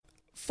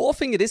Four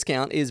Finger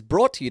Discount is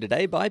brought to you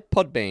today by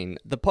Podbean,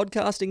 the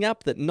podcasting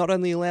app that not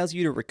only allows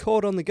you to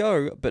record on the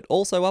go, but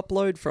also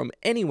upload from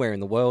anywhere in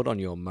the world on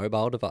your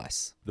mobile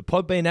device. The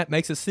Podbean app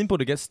makes it simple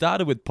to get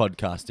started with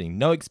podcasting.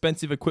 No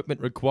expensive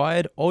equipment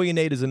required, all you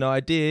need is an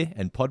idea,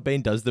 and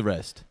Podbean does the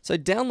rest. So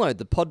download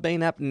the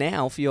Podbean app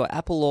now for your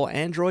Apple or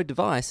Android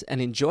device and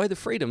enjoy the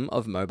freedom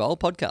of mobile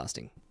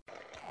podcasting.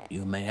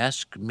 You may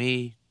ask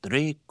me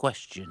 3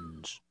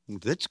 questions.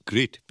 That's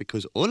great,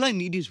 because all I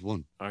need is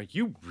one. Are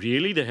you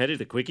really the head of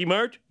the Quickie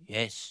Mart?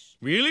 Yes,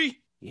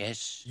 Really?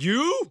 yes,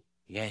 You?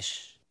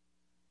 yes.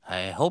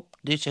 I hope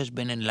this has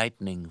been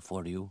enlightening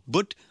for you.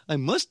 But I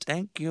must...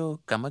 Thank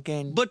you. Come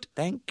again. But-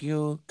 Thank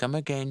you. Come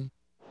again.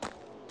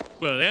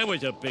 Well, that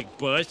was a big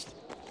bust.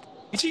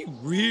 Is he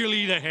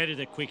really the head of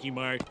the Quickie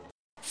Mart?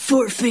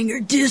 Four Finger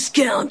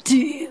Discount,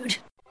 dude.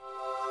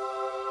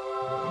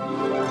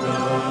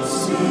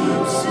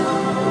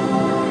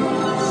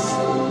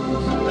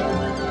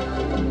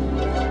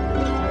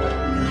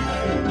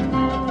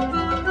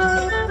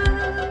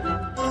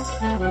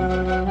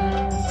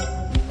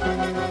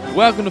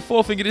 Welcome to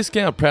Four Finger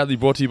Discount, proudly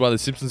brought to you by the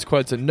Simpsons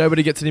quotes that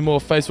nobody gets anymore.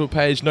 Facebook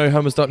page,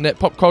 nohomers.net,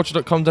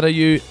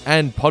 popculture.com.au,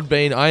 and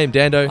Podbean. I am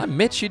Dando. I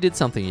bet you did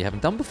something you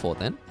haven't done before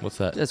then, What's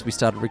that? as we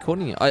started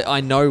recording it.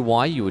 I know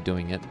why you were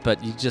doing it,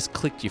 but you just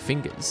clicked your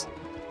fingers.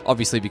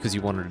 Obviously because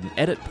you wanted an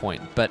edit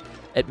point, but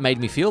it made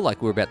me feel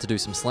like we were about to do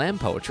some slam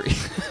poetry.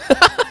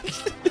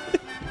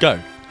 Go.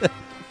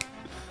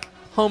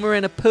 Homer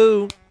and a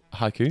poo.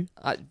 Haiku.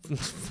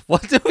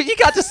 What? You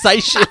can't just say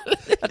shit.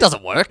 That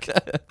doesn't work.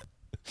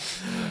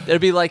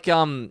 It'd be like,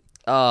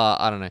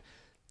 I don't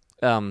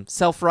know.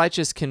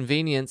 Self-righteous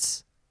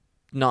convenience,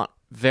 not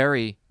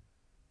very,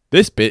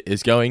 This bit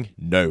is going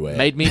nowhere.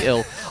 made me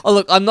ill. Oh,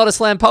 look, I'm not a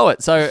slam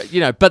poet, so,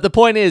 but the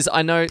point is,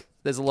 I know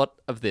there's a lot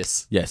of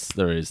this. Yes,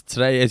 there is.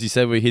 Today, as you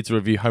said, we're here to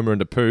review Homer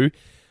and Apu.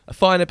 A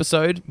fine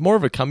episode. More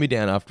of a come me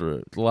down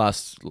after the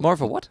last... More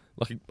of a what?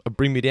 Like a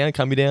bring me down,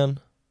 come me down.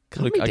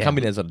 Come Look, me a down? come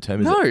me down's not a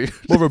term, is No. it?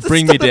 More of a That's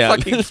bring not me a down.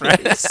 fucking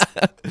phrase.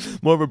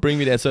 More of a bring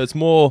me down. So it's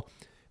more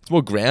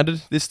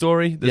grounded, this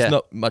story. There's Yeah.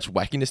 not much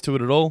wackiness to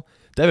it at all.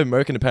 David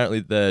Merkin, apparently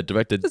the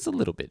director, Just a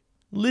little bit.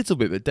 little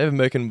bit, but David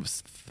Merkin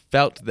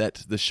felt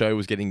that the show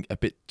was getting a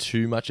bit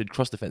too much. It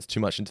crossed the fence too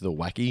much into the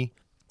wacky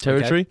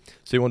territory.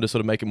 So he wanted to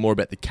sort of make it more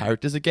about the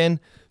characters again.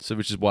 So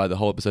which is why the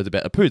whole episode's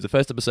about Apu. The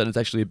first episode is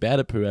actually about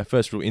Apu, our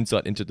first real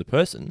insight into the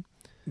person.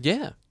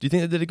 Yeah. Do you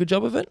think they did a good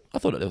job of it? I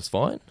thought it was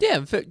fine.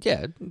 Yeah,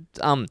 yeah.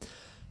 I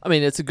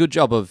mean, it's a good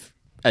job of,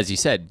 as you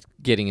said,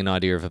 getting an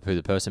idea of Apu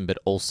the person, but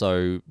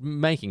also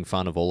making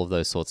fun of all of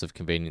those sorts of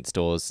convenience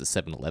stores, the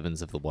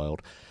 7-Elevens of the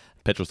world.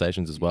 Petrol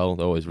stations as well.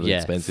 They're always really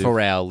expensive. For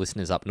our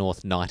listeners up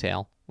north, Night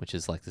Owl, which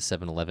is like the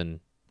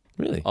 7-Eleven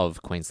Really?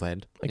 of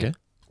Queensland. Okay. Yeah,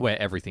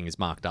 where everything is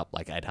marked up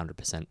like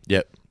 800%.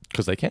 Yep.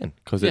 Because they can.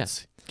 Because Yeah.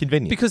 it's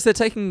convenient. Because they're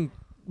taking...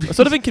 It's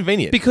sort of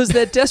inconvenient. Because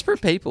they're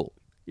desperate people.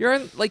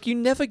 You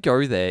never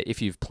go there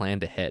if you've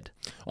planned ahead.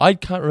 I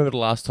can't remember the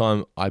last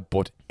time I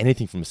bought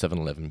anything from a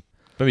 7-Eleven.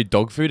 Maybe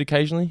dog food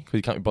occasionally, because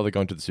you can't be bothered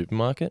going to the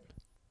supermarket.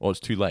 Or it's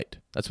too late.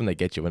 That's when they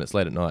get you, when it's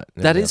late at night.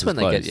 and That everything is else when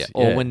they get you. closed.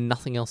 Or Yeah. when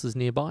nothing else is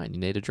nearby and you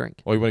need a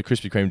drink. Or you want a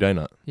Krispy Kreme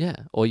donut. Yeah.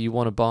 Or you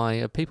want to buy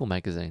a People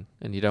magazine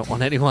and you don't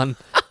want anyone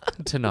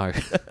to know.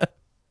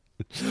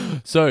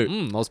 So,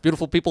 Most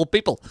beautiful people.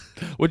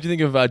 what do you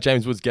think of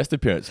James Wood's guest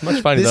appearance? Much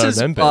funnier This than I is...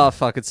 remember. Oh,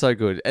 fuck. It's so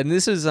good. And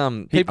this is...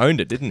 He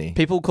owned it, didn't he?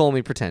 People call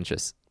me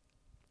pretentious.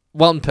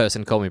 One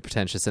person called me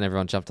pretentious and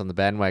everyone jumped on the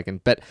bandwagon.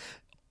 But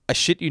I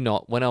shit you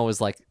not, when I was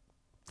like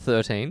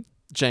 13,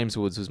 James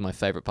Woods was my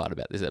favourite part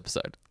about this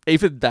episode.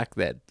 Even back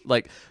then.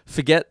 Like,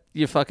 forget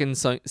your fucking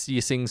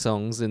your sing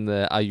songs in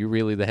the Are You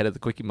Really the Head of the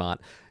Quickie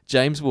Mart?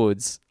 James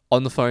Woods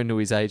on the phone to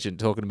his agent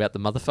talking about the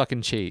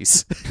motherfucking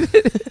cheese.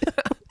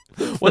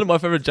 One of my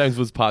favourite James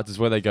Woods parts is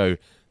where they go,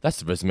 "That's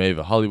the resume of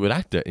a Hollywood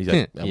actor." And he's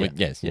like, I'm Yeah. like,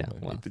 yes. Yeah,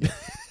 well.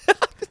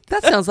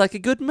 That sounds like a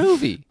good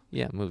movie.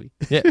 Yeah, movie.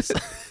 Yes.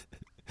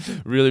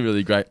 Really,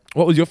 really great.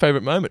 What was your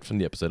favourite moment from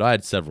the episode? I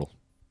had several.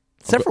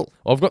 Several.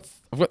 I've got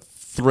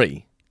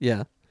 3.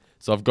 Yeah.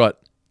 So I've got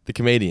the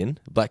comedian,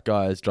 black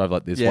guys drive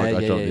like this, Yeah, white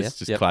guys yeah, drive yeah, like this, yeah.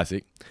 just Yep.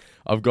 classic.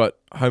 I've got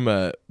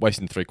Homer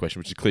wasting 3 questions,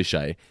 which is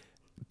cliche.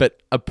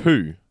 But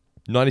Apu,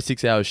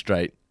 96 hours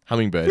straight,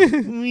 hummingbird.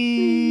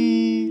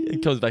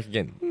 It comes back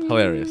again.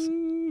 Hilarious.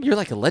 You're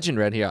like a legend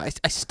around here.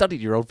 I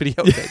studied your old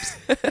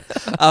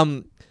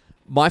videotapes.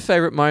 My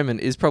favourite moment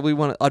is probably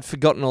one... I'd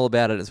forgotten all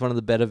about it. It's one of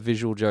the better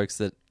visual jokes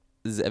that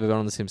has ever been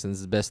on The Simpsons.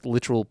 It's the best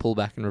literal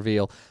pullback and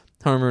reveal.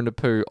 Homer and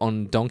Apu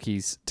on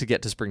donkeys to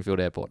get to Springfield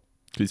Airport.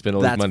 He spent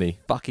all That's his money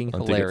fucking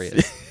on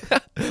hilarious.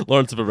 tickets.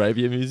 Lawrence of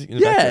Arabia music in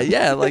the Yeah, background.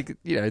 yeah. Like,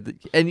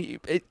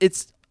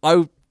 it's...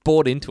 I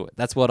bought into it.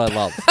 That's what I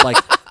love. Like,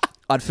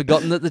 I'd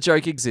forgotten that the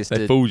joke existed.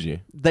 They fooled you.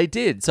 They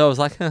did. So I was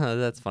like,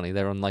 that's funny.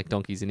 They're on like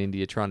donkeys in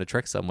India trying to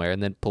trek somewhere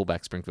and then pull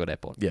back Springfield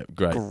Airport. Yeah,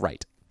 great.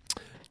 Great.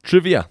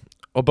 Trivia.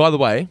 Oh, by the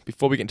way,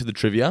 before we get into the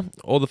trivia,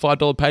 all the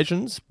 $5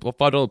 patrons, or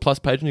 $5 plus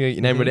patrons, you get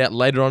your name read out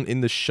later on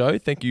in the show.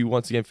 Thank you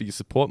once again for your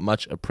support.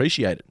 Much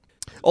appreciated.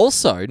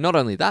 Also, not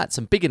only that,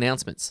 some big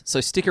announcements.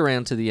 So stick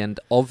around to the end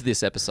of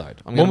this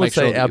episode. I'm One going to would make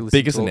sure say that our you listen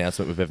biggest to all-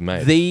 announcement we've ever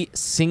made. The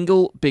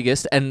single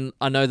biggest, and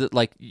I know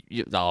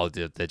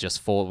that they're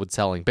just forward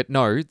selling, but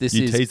no, this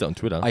you is, teased it on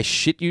Twitter. I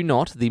shit you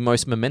not, the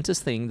most momentous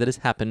thing that has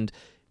happened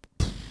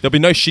There'll be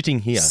no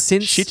shitting here.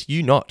 Since- Shit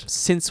you not.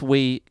 since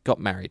we got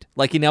married.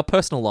 Like in our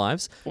personal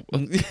lives,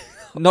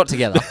 not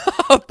together.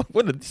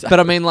 What a- But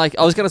I mean, like,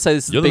 I was going to say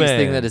this is You're the the biggest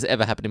thing man. that has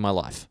ever happened in my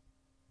life.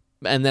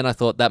 And then I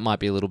thought that might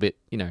be a little bit,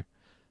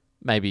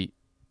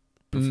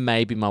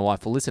 maybe my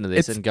wife will listen to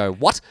this It's- and go,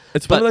 what?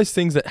 It's But one of those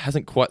things that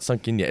hasn't quite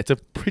sunk in yet. It's a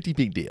pretty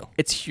big deal.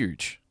 it's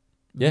huge.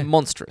 Yeah.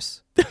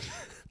 Monstrous.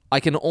 I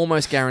can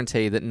almost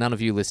guarantee that none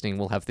of you listening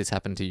will have this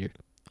happen to you.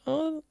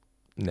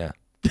 Nah.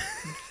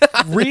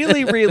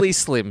 Really, really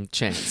slim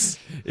chance.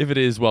 If it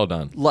is, well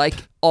done. Like,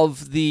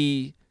 of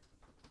the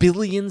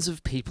billions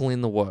of people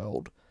in the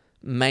world,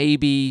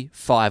 maybe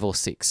 5 or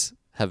 6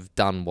 have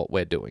done what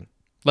we're doing.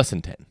 Less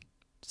than 10.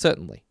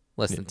 Certainly.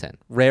 Less than 10.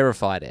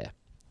 Rarefied air.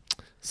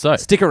 So,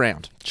 Stick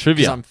around. 'Cause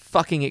trivia. I'm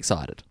fucking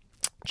excited.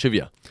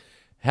 Trivia.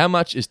 How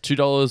much is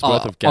 $2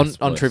 worth of gas?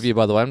 on worth? trivia,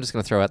 by the way, I'm just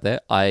going to throw out there.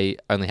 I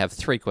only have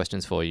 3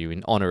 questions for you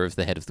in honor of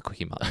the head of the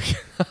Quickie Mart.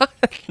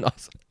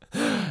 Nice.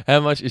 How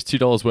much is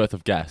 $2 worth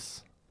of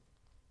gas?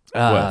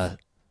 Worth.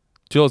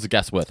 $2 of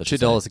gas worth. I should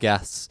 $2 say. a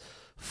gas,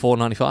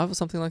 $4.95 or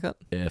something like that.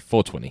 Yeah,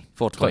 $4.20.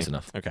 $4.20. Close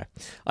enough. Okay,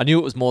 I knew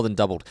it was more than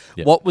doubled.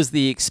 Yeah. What was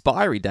the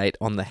expiry date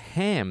on the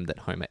ham that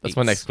Homer eats? That's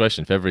my next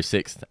question. February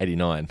 6th,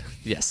 89.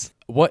 Yes.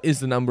 What is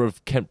the number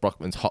of Kent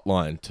Brockman's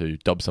hotline to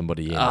dob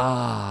somebody in?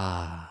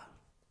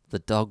 The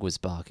dog was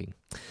barking.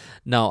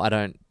 No, I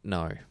don't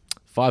know.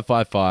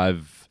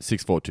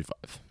 555-6425.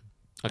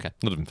 Okay.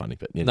 Not even funny,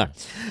 but you No.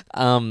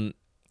 know.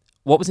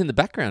 What was in the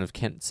background of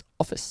Kent's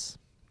office?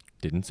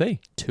 Didn't see.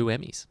 2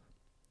 Emmys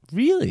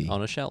Really?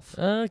 on a shelf.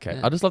 Okay.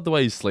 Yeah. I just love the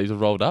way his sleeves are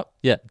rolled up.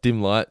 Yeah.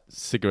 Dim light,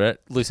 cigarette.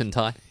 Loosened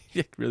tie.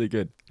 Yeah, really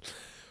good.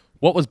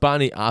 What was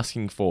Barney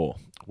asking for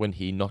when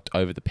he knocked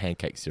over the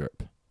pancake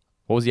syrup?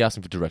 What was he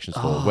asking for directions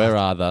for? Where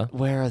are the...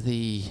 Where are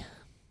the...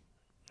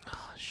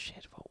 Oh,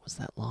 shit. What was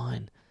that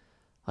line?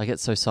 I get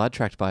so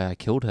sidetracked by I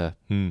killed her.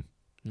 No,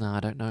 I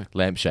don't know.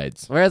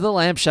 Lampshades. Where are the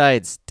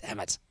lampshades? Damn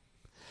it.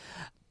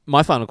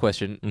 My final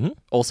question, Mhm.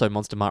 also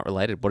Monster Mart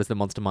related. What is the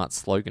Monster Mart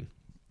slogan?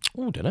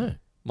 Oh, don't know.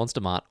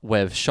 Monster Mart,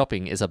 where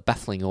shopping is a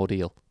baffling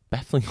ordeal.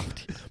 Baffling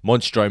ordeal.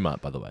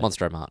 Monstromart, by the way.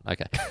 Monstro Mart,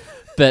 okay.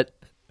 But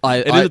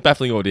It is a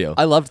baffling ordeal.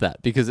 I loved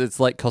that because it's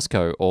like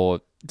Costco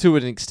or to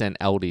an extent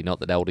Aldi. Not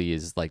that Aldi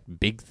is like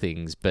big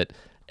things, but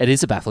it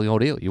is a baffling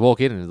ordeal. You walk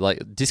in and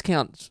like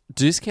discount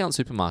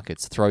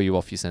supermarkets throw you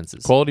off your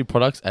senses. Quality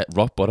products at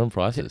rock bottom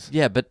prices.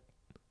 Yeah, but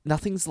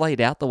nothing's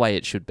laid out the way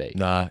it should be.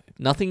 Nah.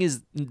 Nothing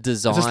is It's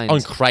designed. just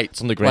on crates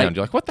on the ground. Like-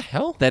 You're like, what the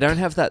hell? They don't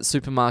have that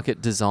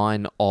supermarket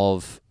design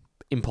of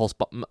impulse,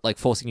 like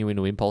forcing you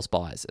into impulse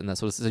buys and that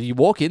sort of stuff. So you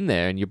walk in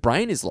there and your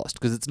brain is lost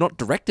because it's not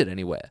directed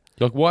anywhere.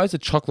 You're like, why is the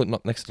chocolate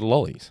not next to the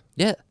lollies?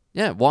 Yeah,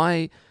 yeah.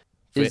 Why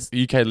For is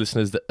UK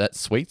listeners, that's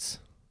sweets.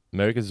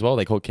 Americans as well,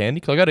 they call it candy.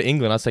 Because I go to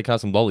England, I say, can I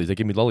have some lollies? They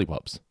give me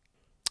lollipops.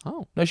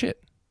 oh No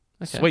shit.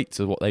 okay. Sweets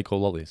is what they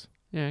call lollies.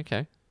 Yeah,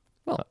 okay.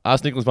 I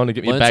asked Nicholas Bond to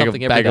get me a Learn bag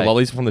something every of day.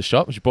 lollies from the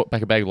shop. She brought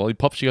back a bag of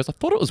lollipops. She goes, I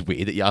thought it was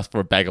weird that you asked for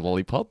a bag of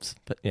lollipops.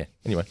 But yeah,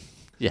 anyway.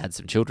 You had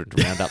some children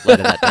to round up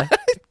later that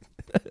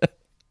day.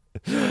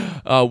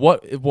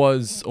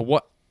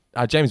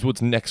 James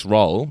Wood's next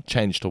role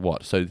changed to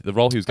what? So the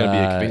role he was going to be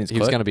a convenience he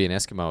was clerk, going to be an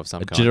Eskimo of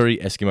some a kind. jittery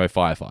Eskimo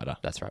firefighter.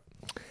 That's right.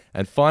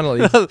 And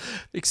finally,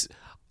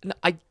 No,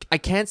 I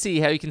can't see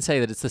how you can say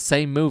that it's the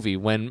same movie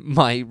when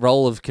my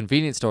role of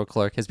convenience store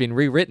clerk has been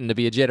rewritten to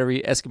be a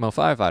jittery Eskimo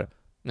firefighter.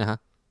 Yeah.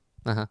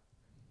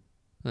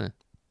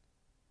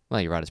 Well,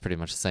 you're right. It's pretty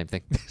much the same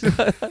thing.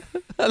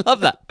 I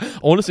love that. I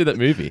want to see that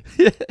movie.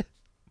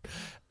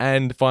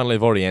 And finally,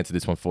 I've already answered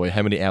this one for you.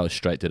 How many hours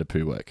straight did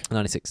Apu work?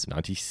 96.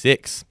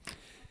 96.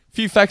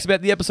 Few facts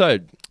about the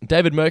episode.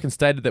 David Merkin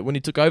stated that when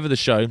he took over the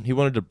show, he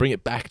wanted to bring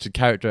it back to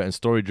character and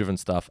story-driven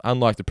stuff,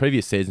 unlike the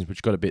previous seasons,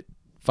 which got a bit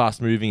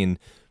fast-moving and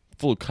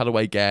full of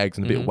cutaway gags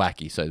and a bit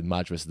wacky. So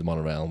Marge versus the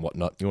Monorail and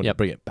whatnot. You want to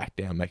bring it back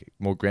down, make it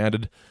more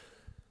grounded.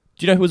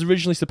 Do you know who was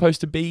originally supposed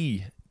to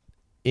be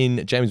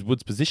in James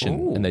Wood's position?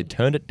 Ooh. And they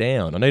turned it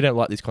down. I know you don't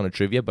like this kind of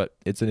trivia, but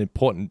it's an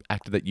important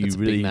actor that you It's a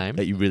big name.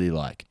 really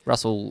like.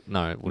 Russell,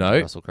 no, it wouldn't No?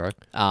 be Russell Crowe.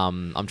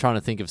 I'm trying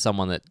to think of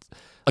someone that.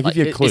 I'll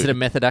give you a clue. Is it a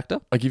method actor?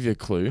 I'll give you a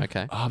clue.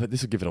 Okay. But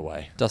this will give it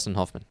away. Dustin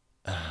Hoffman.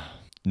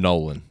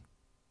 Nolan.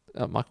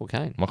 Michael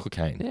Caine. Michael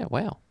Caine. Yeah,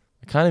 wow.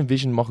 I can't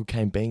envision Michael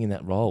Caine being in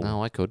that role.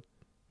 No, I could.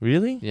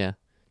 Really? Yeah.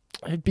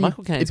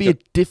 Michael Caine. It'd be a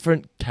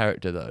different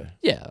character though.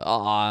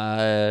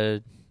 Yeah.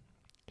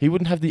 He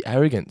wouldn't have the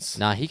arrogance.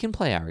 Nah, he can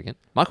play arrogant.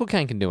 Michael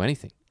Caine can do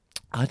anything.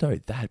 I know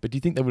that, but do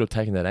you think they would have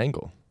taken that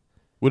angle?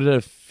 Would it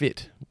have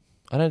fit?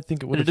 I don't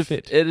think it would It'd have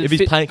have- fit. it'd If he's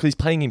fit- playing, because he's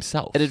playing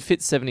himself. It'd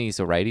fit 70s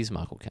or 80s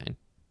Michael Caine.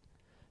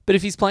 But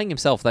if he's playing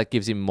himself, that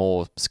gives him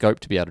more scope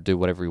to be able to do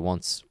whatever he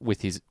wants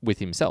with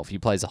himself. He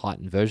plays a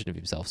heightened version of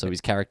himself, so his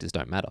characters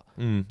don't matter.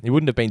 He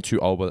wouldn't have been too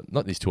old, but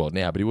not he's too old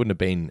now, but he wouldn't have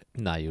been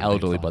No, you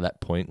elderly by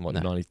that point. What, No.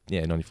 90,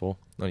 94,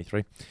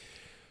 93.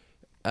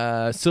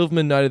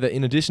 Silverman noted that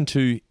in addition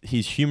to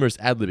his humorous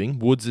ad-libbing,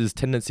 Woods'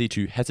 tendency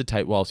to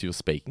hesitate whilst he was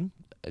speaking,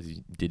 as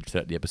he did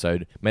throughout the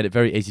episode, made it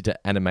very easy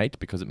to animate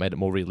because it made it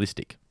more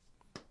realistic.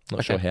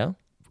 Not sure how.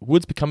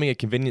 Woods becoming a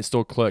convenience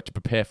store clerk to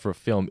prepare for a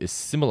film is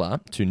similar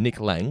to Nick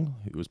Lang,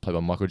 who was played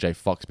by Michael J.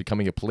 Fox,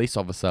 becoming a police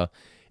officer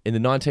in the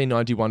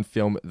 1991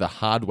 film The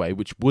Hard Way,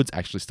 which Woods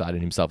actually starred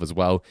in himself as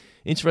well.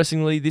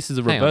 Interestingly, this is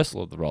a Hang on.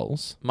 reversal of the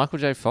roles. Michael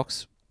J.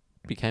 Fox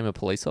became a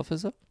police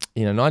officer?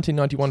 In a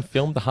 1991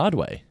 film, The Hard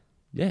Way.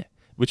 Yeah.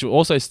 Which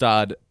also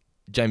starred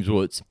James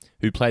Woods,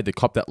 who played the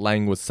cop that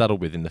Lang was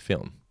saddled with in the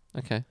film.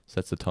 Okay. So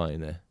that's the tie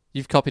in there.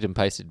 You've copied and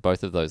pasted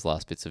both of those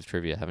last bits of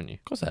trivia, haven't you?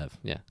 Of course I have.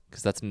 Yeah,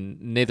 because that's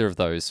neither of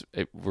those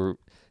were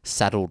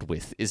saddled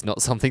with is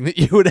not something that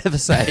you would ever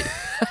say.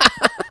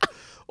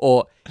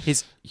 Or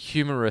his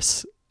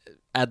humorous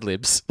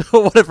ad-libs,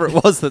 or whatever it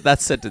was that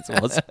sentence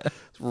was.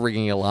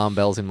 Ringing alarm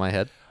bells in my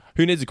head.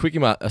 Who Needs a Quickie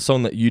Mart, a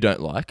song that you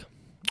don't like,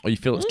 or you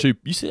feel it's too...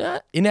 You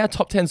said, in our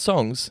top 10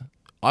 songs,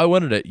 I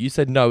wanted it. You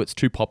said, no, it's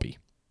too poppy.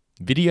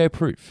 Video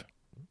proof.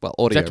 Well,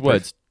 audio Exact proof.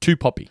 words, too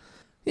poppy.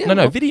 Yeah,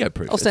 no, I'll- video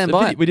proof. I'll It's stand a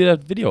by it. We did a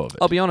video of it.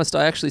 I'll be honest,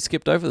 I actually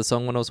skipped over the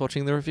song when I was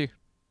watching the review.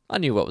 I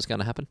knew what was going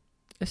to happen.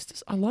 It's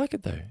just, I like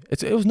it, though.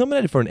 It was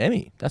nominated for an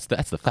Emmy. That's the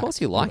fact. Of course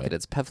you like anyway. it.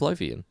 It's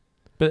Pavlovian.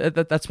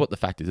 But that's what the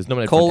fact is. It's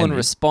nominated Call for an and Emmy.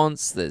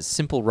 response. There's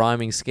simple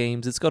rhyming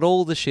schemes. It's got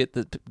all the shit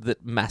that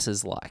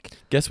masses like.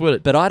 Guess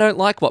what? But I don't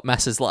like what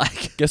masses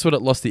like. Guess what?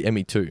 It lost the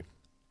Emmy to.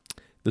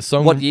 The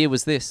song. What year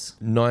was this?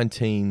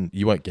 19.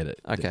 You won't get it.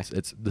 Okay.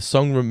 It's the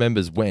song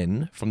 "Remembers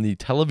When" from the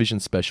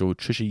television special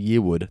Trisha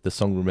Yearwood. The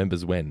song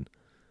 "Remembers When."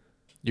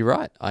 You're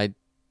right. I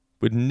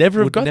Would never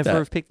have would got never that.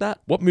 have picked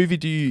that. What movie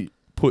do you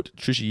put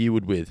Trisha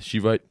Yearwood with? She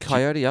wrote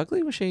Coyote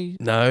Ugly? Was she?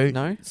 No.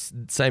 No?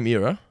 Same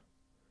era.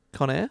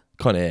 Con Air?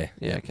 Con Air.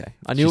 Yeah, okay.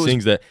 I She knew it was...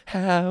 sings that.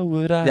 How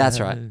would I? That's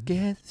right.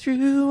 Get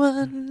through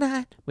one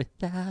night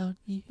without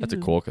you. That's a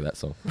corker. That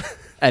song.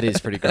 That is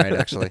pretty great,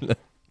 actually.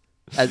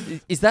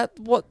 Is that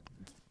what...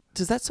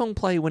 Does that song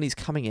play when he's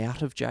coming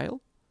out of jail?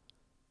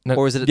 No,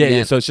 Or is it at yeah, the yeah.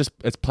 end? So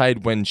it's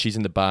played when she's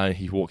in the bar and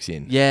he walks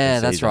in. Yeah,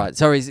 and that's sees her. right.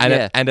 So he's... And,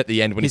 yeah. and at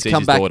the end when he's he sees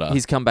come his back. daughter.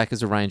 He's come back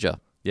as a ranger.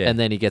 Yeah. And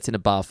then he gets in a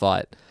bar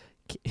fight.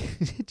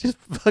 He just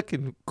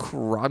fucking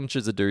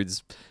crunches a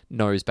dude's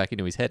nose back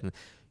into his head. And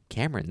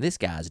Cameron, this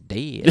guy's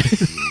dead.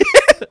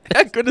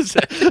 How good is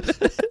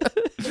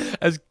that?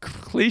 As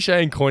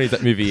cliche and corny as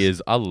that movie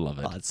is, I love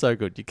it. Oh, it's so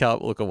good. You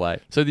can't look away.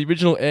 So the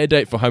original air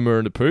date for Homer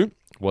and the Pooh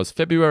was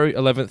February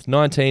 11th,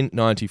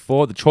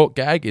 1994. The chalk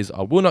gag is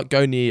I will not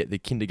go near the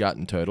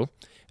kindergarten turtle.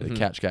 And the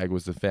couch gag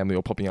was the family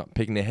all popping up,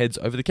 peeking their heads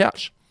over the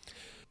couch.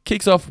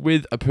 Kicks off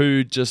with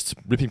Apu just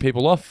ripping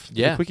people off. to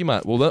the Yeah. Quickie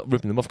Mart. Well, not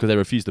ripping them off because they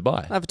refused to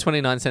buy. I have a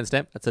 29-cent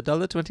stamp. That's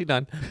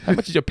 $1.29. How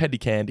much is your petty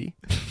candy?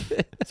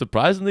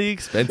 Surprisingly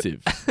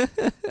expensive.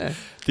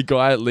 The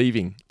guy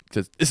leaving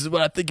says, "This is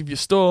what I think of your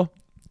store."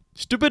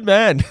 Stupid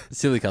man.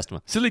 Silly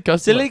customer. Silly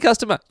customer. Silly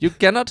customer. You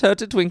cannot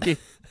hurt a Twinkie.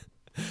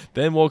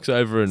 Then walks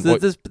over and... So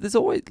there's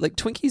always... Like,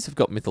 Twinkies have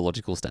got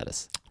mythological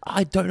status.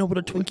 I don't know what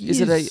a Twinkie Is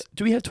is. it a-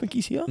 Do we have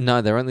Twinkies here?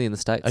 No, they're only in the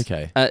States.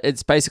 Okay.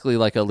 It's basically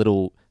like a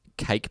little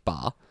cake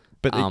bar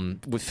But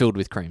they- filled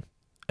with cream.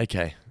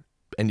 Okay.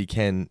 And you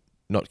can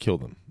not kill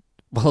them.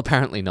 Well,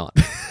 apparently not.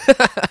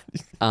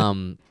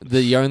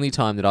 The only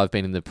time that I've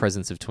been in the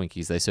presence of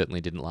Twinkies, they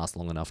certainly didn't last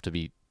long enough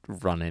to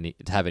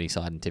have any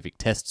scientific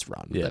tests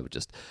run. Yeah. They were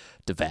just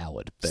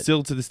devoured. But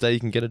Still to this day, you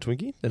can get a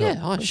Twinkie? They're yeah,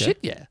 not- oh shit,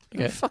 yeah.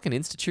 They're a Okay. fucking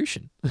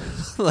institution.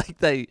 Like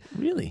they,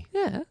 Really?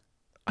 yeah.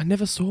 I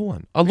never saw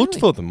one. I looked Really?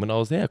 for them when I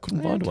was there. I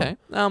couldn't find Okay.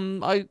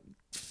 one. I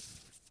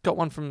got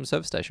one from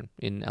service station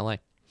in LA.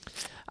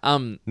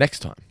 Next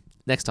time.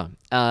 Next time.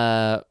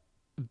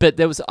 But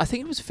there was, I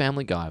think it was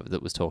Family Guy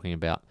that was talking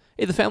about,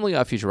 either Family Guy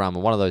or Futurama,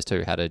 one of those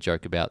two had a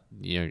joke about,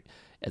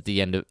 at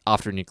the end of,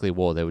 after a nuclear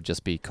war, there would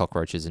just be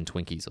cockroaches and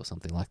Twinkies or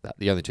something like that.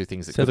 The only two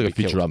things that Sounds could like a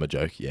be killed. Futurama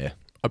joke, yeah.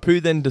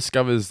 Apu then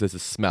discovers there's a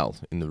smell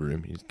in the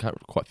room. He can't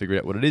quite figure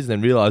out what it is, and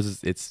then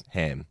realizes it's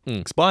ham.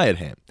 Expired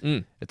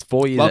ham. It's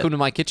 4 years Welcome to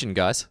my kitchen,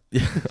 guys.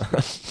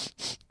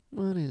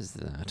 What is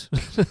that?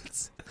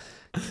 It's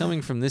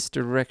coming from this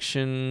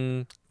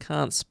direction.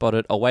 Can't spot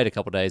it. I'll wait a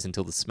couple of days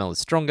until the smell is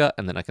stronger,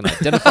 and then I can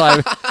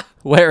identify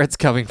where it's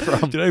coming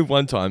from. Do you know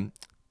one time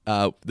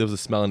there was a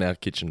smell in our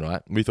kitchen,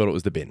 right? We thought it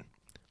was the bin.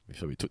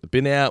 So we took the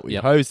bin out, we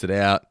Yep. hosed it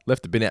out,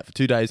 left the bin out for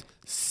 2 days.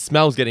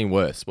 Smell's getting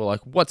worse. We're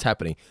like, what's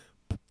happening?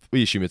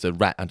 We assume it's a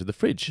rat under the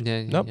fridge.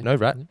 Yeah, Nope, yeah. no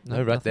rat. No,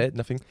 No rat nothing. there,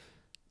 nothing.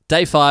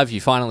 Day 5, you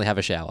finally have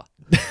a shower.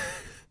 You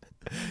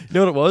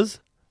know what it was?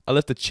 I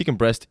left the chicken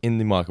breast in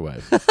the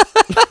microwave.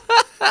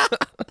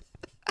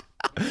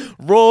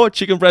 Raw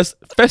chicken breast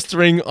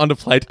festering on a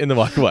plate in the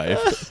microwave.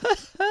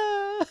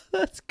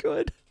 That's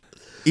good.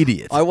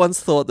 Idiot. I once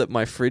thought that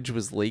my fridge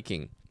was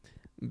leaking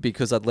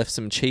because I'd left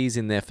some cheese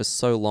in there for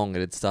so long it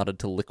had started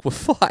to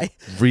liquefy.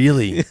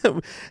 Really?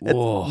 And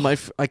Whoa.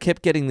 I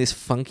kept getting this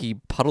funky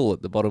puddle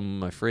at the bottom of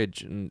my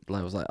fridge, and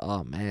I was like,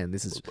 "Oh man,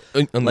 this is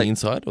On the like-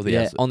 inside or the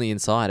yeah outside? on the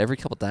inside every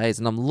couple of days."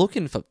 And I'm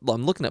looking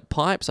at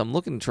pipes, I'm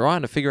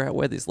trying to figure out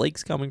where this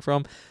leak's coming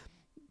from.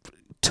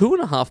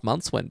 2.5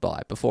 months went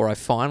by before I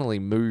finally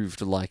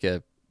moved like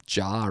a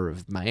jar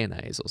of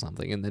mayonnaise or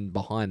something, and then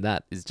behind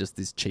that is just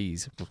this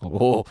cheese.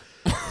 Oh,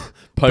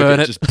 Poke burn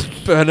it, it,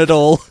 just burn it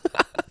all.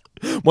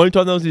 One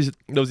time there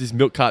was this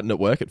milk carton at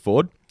work at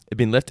Ford. It'd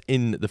been left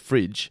in the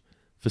fridge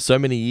for so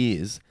many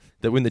years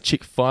that when the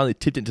chick finally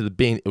tipped it into the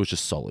bin, it was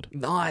just solid.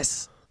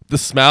 Nice. The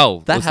smell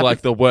That was happened-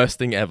 like the worst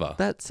thing ever.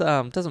 That's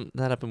doesn't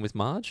that happen with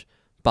Marge?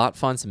 Bart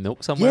finds some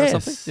milk somewhere or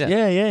something.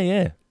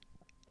 Yeah.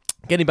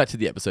 Getting back to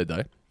the episode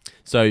though,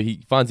 so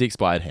he finds the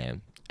expired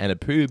ham, and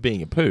Apu,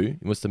 being Apu,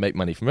 he wants to make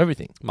money from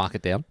everything. Mark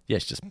it down.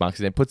 Yes, just marks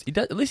it and he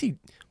does, at least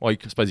I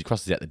suppose he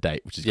crosses out the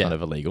date, which is Yeah. kind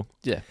of illegal,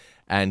 Yeah.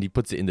 and he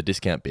puts it in the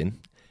discount bin.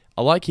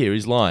 I like here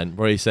his line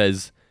where he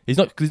says he's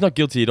not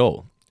guilty at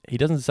all. He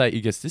doesn't say,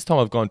 he goes, this time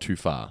I've gone too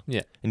far.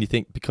 Yeah. And you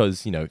think,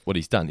 because, you know, what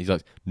he's done, he's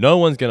like, no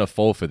one's going to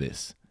fall for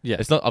this. Yeah.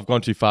 It's not, I've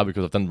gone too far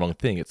because I've done the wrong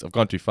thing. It's, I've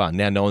gone too far.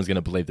 Now no one's going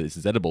to believe that this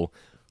is edible.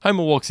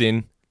 Homer walks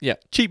in, Yeah.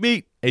 cheap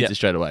meat, eats Yeah. it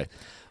straight away.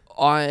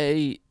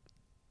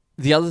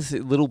 The other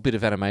little bit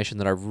of animation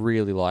that I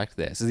really liked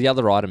there. So the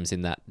other items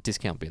in that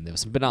discount bin, there were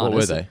some bananas. What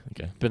were they?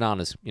 Okay.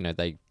 Bananas, you know,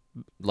 they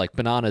like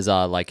bananas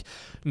are like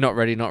not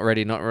ready, not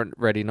ready, not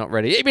ready, not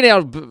ready. Even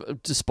now,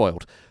 just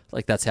spoiled.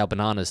 Like that's how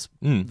bananas,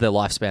 the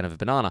lifespan of a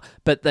banana.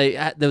 But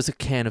there was a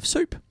can of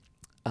soup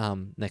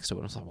next to it.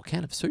 I was like, well,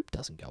 can of soup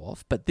doesn't go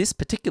off. But this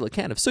particular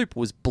can of soup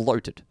was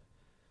bloated.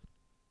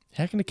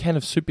 How can a can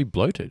of soup be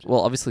bloated? Well,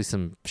 obviously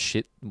some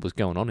shit was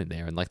going on in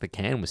there, and like the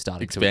can was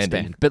starting to Expanding.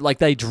 expand. But like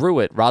they drew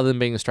it rather than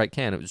being a straight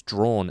can, it was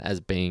drawn as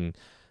being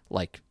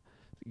like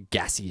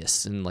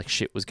gaseous and like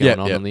shit was going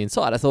on the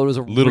inside. I thought it was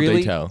a Little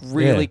really, detail.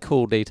 really Yeah.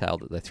 cool detail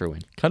that they threw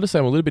in. Can I just say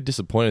I'm a little bit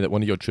disappointed that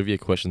one of your trivia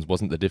questions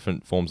wasn't the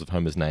different forms of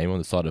Homer's name on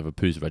the side of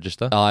Apu's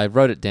register. I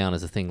wrote it down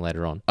as a thing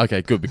later on.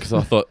 Okay, good, because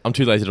I thought I'm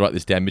too lazy to write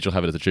this down. Mitch will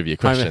have it as a trivia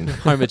question.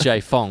 Homer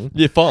J. Fong.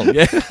 Yeah, Fong.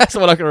 Yeah, that's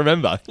what I can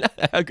remember.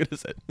 How good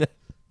is it?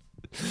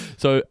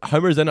 So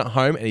Homer is then at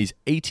home and he's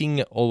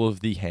eating all of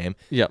the ham.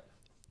 Yep.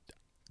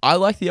 I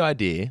like the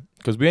idea,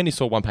 because we only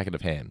saw one packet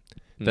of ham,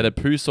 that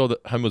Apu saw that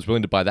Homer was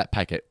willing to buy that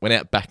packet, went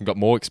out back and got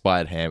more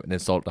expired ham, and then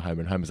sold it to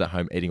Homer, and Homer's at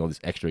home eating all this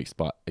extra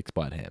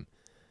expired ham.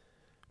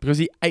 Because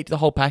he ate the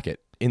whole packet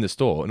in the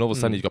store, and all of a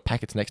sudden he's got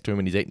packets next to him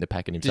and he's eating the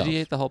packet Did himself. he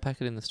eat the whole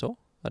packet in the store?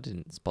 I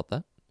didn't spot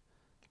that.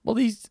 Well,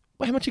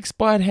 how much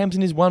expired ham's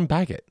in his one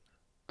packet?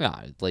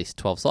 Yeah, at least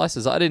 12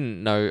 slices. I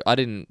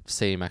didn't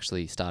see him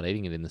actually start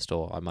eating it in the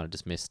store. I might have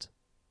just missed.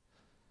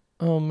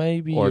 Oh,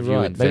 maybe Or you're have you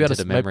right. invented I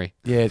just, a memory?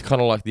 yeah, it's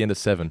kind of like the end of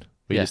Seven,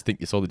 where Yeah. you just think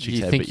you saw the chick's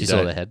You head, think but you don't.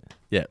 saw the head?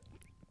 Yeah.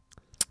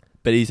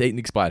 But he's eating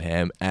expired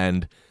ham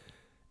and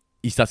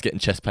he starts getting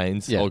chest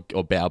pains Yeah.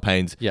 or bowel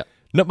pains. Yeah.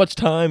 Not much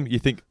time. You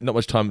think not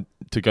much time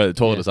to go to the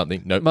toilet Yeah. or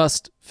something. Nope.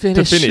 Must To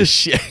finish.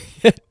 finish.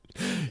 Yeah.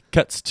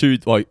 Cuts to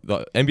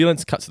the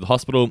ambulance, cuts to the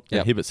hospital. Yep.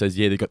 And Hibbert says,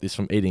 yeah, they got this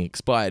from eating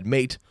expired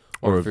meat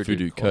or a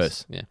voodoo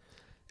curse. Yeah.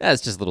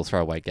 That's just a little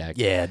throwaway gag.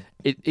 Yeah.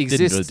 It really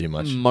exists do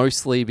much.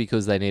 mostly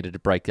because they needed to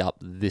break up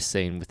this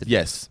scene with the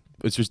Yes.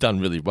 Which was done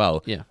really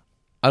well. Yeah.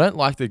 I don't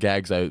like the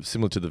gags, though,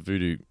 similar to the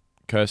voodoo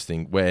curse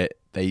thing, where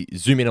they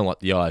zoom in on like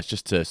the eyes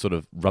just to sort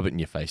of rub it in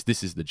your face.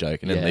 This is the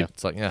joke. And then Yeah.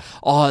 it's like, yeah.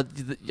 Oh,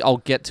 I'll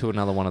get to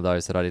another one of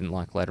those that I didn't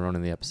like later on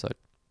in the episode.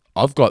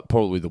 I've got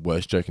probably the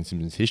worst joke in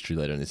Simpsons history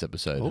later in this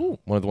episode. Ooh.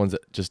 One of the ones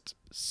that just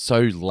so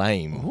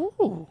lame.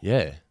 Ooh.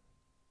 Yeah.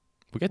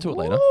 We'll get to it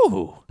later.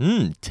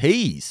 Ooh.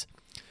 Tease.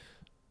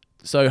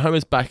 So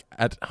Homer's back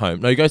at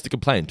home. No, he goes to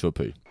complain to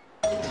Apu.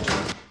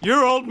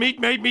 Your old meat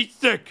made me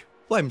sick.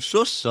 Oh, I'm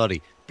so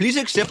sorry. Please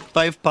accept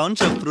 5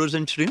 pounds of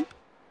frozen shrimp.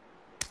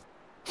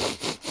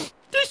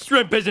 This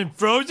shrimp isn't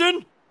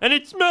frozen, and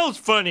it smells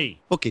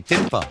funny. Okay,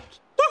 10 pounds.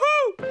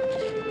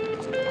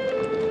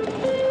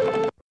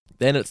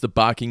 Then it's the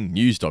barking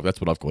news dog.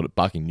 That's what I've called it.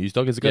 Barking news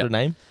dog. Has it got Yeah. a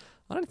name?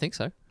 I don't think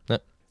so. No.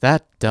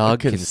 That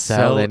dog can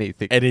sell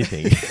anything.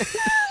 Anything.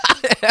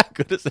 How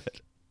good is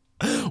it?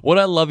 What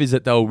I love is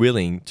that they were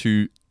willing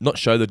to not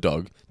show the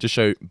dog, just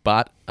show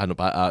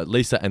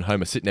Lisa and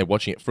Homer sitting there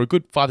watching it for a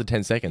good 5 to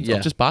 10 seconds Yeah.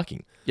 of just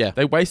barking. Yeah.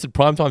 They wasted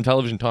primetime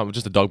television time with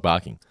just a dog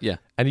barking. Yeah.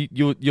 And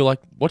you're like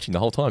watching the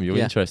whole time. You're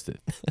Yeah. interested.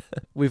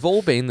 We've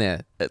all been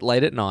there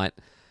late at night.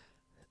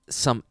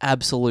 Some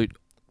absolute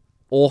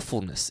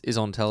awfulness is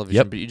on television,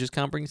 Yep. but you just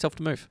can't bring yourself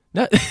to move.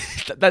 No,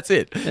 that's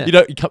it. Yeah.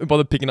 You can't be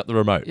bothered picking up the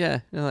remote. Yeah.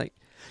 You're like,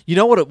 you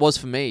know what it was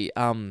for me?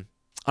 I don't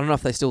know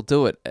if they still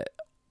do it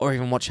or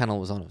even what channel it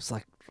was on. It was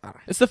like, I don't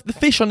know. It's the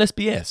fish on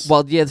SBS.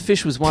 Well, yeah, the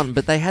fish was one,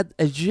 but they had.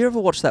 Did you ever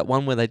watch that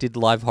one where they did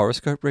live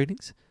horoscope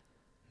readings?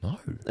 No.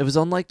 It was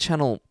on like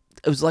channel.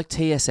 It was like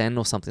TSN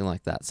or something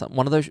like that.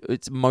 One of those.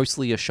 It's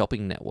mostly a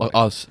shopping network.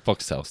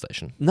 Foxtel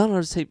station. No,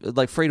 it's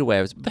like free to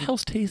wear. What the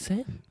hell's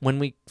TSN? When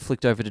we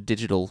flicked over to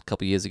digital a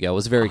couple of years ago, it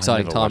was a very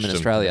exciting never time watched in them.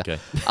 Australia. Okay.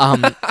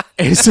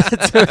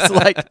 It's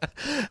like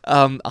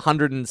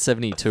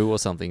 172 or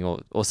something,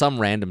 or some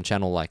random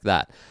channel like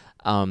that.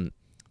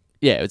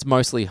 Yeah, it's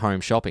mostly home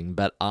shopping,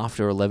 but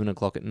after 11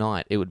 o'clock at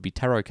night, it would be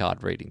tarot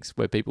card readings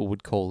where people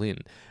would call in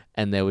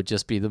and there would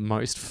just be the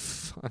most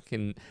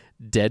fucking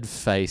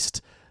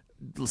dead-faced,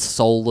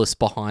 soulless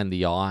behind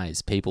the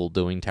eyes people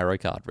doing tarot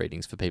card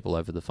readings for people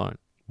over the phone.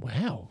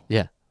 Wow.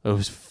 Yeah, it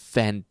was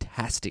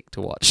fantastic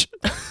to watch.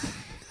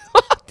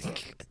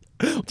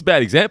 It's a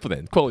bad example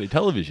then. Quality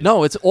television.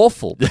 No, it's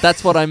awful. But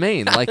that's what I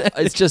mean. Like,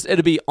 it's just,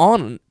 it'd be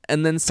on,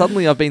 and then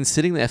suddenly I've been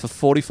sitting there for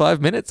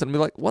 45 minutes and be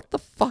like, what the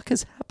fuck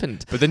has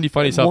happened? But then you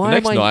find yourself Why the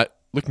next am I- night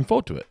looking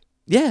forward to it.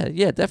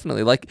 Yeah,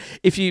 definitely. Like,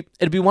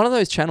 it'd be one of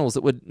those channels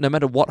that would, no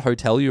matter what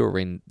hotel you were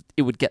in,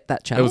 it would get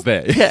that channel. It was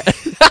there. Yeah.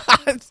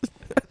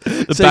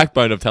 The So-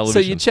 backbone of So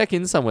television. you check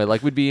in somewhere,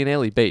 like we'd be in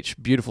Airlie Beach,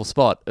 beautiful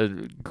spot, a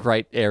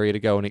great area to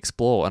go and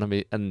explore.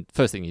 And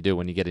first thing you do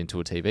when you get into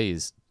a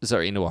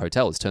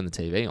hotel is turn the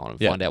TV on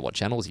and Yeah. find out what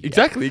channels you get.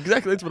 Exactly.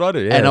 That's what I do.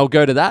 Yeah. And I'll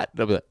go to that.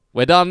 I'll be like,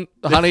 we're done,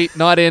 honey,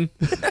 night in.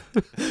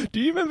 Do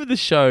you remember the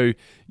show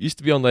used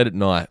to be on late at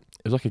night?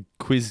 It was like a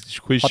quiz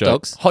Hot show.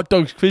 Dogs? Hot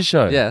Dogs quiz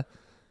show. Yeah.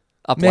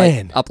 Up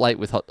Man. late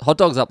with hot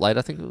dogs up late,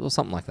 I think, or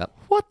something like that.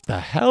 What the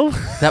hell?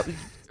 That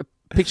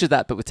picture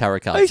that, but with tarot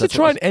cards. I used to That's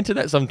try what and enter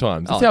that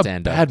sometimes. That's Oh, how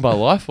Dando. bad my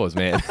life was,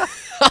 man.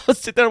 I would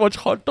sit there and watch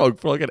Hot Dog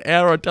for like an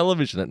hour on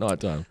television at night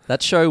time.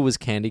 that show was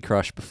Candy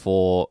Crush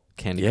before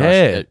Candy Crush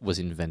Yeah. was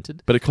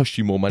invented. But it cost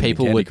you more money.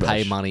 People than would Candy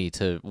Crush. pay money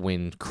to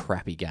win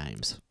crappy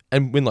games,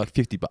 and win like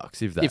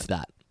 $50, if that. if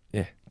that.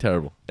 Yeah,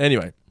 terrible.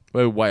 Anyway,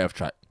 we're way off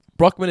track.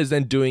 Brockman is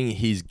then doing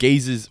his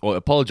gazes, or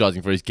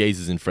apologising for his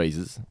gazes and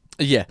phrases.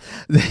 Yeah,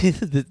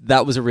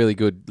 that was a really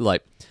good,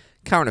 like,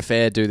 current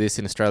affair. Do this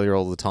in Australia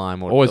all the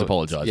time. Always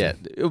apologising. Yeah,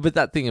 but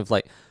that thing of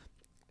like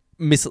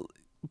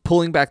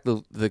pulling back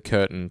the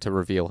curtain to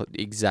reveal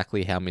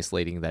exactly how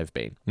misleading they've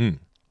been.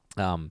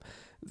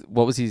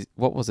 What was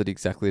it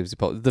exactly?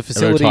 The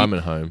facility,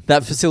 retirement home.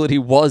 That facility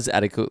was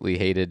adequately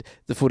heated.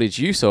 The footage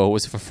you saw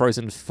was for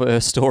frozen fur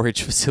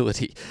storage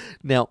facility.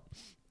 Now,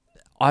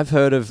 I've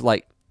heard of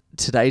like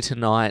Today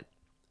Tonight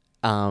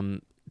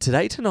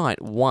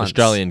once.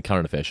 Australian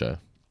current affair show.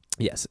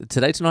 Yes,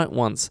 Today Tonight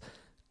once.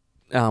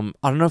 I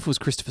don't know if it was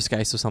Christopher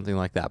Skase or something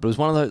like that, but it was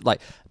one of those like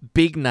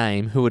big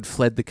name who had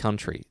fled the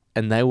country,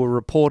 and they were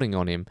reporting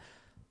on him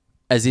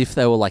as if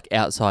they were like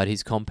outside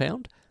his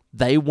compound.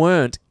 They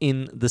weren't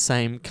in the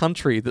same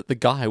country that the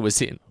guy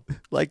was in.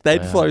 Like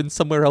they'd flown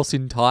somewhere else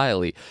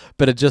entirely,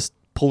 but are just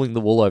pulling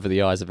the wool over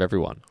the eyes of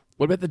everyone.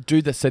 What about the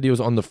dude that said he was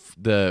on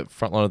the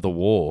front line of the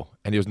war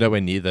and he was nowhere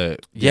near the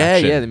Yeah,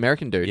 action? the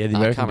American dude. Yeah, the I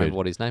American can't remember dude.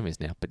 what his name is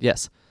now, but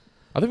yes,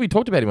 I think we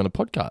talked about him on a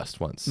podcast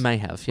once. may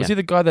have. Yeah, Was he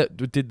the guy that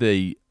did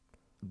the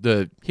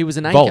he was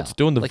an anchor. vault,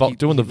 doing the Like, vault,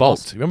 doing the he vault?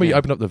 was. Remember you Yeah.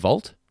 opened up the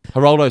vault?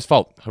 Geraldo's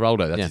vault.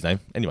 Geraldo, that's Yeah. his name.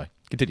 Anyway,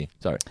 continue.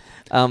 Sorry.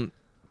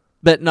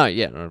 But no,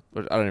 yeah, no,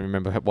 I don't even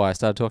remember why I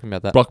started talking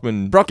about that.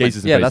 Brockman. Brockman.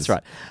 Gazes and Yeah, phrases.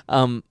 that's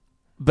right.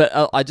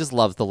 But I just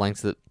love the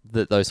lengths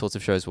that those sorts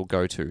of shows will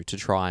go to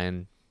try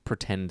and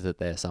pretend that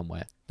they're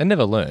somewhere. And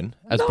never learn,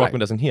 as No. Brockman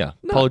doesn't here.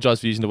 No. Apologise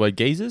for using the word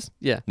geezers.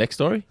 Yeah, Next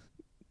story.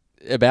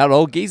 about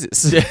old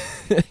geezers.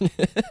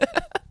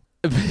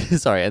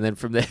 Sorry, and then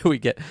from there we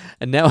get,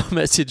 and now a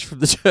message from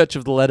the Church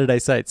of the Latter-day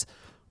Saints.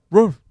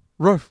 Ruff,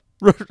 ruff,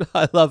 ruff.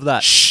 I love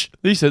that. Shh.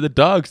 You said the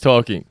dog's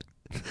talking.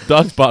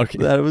 Dog's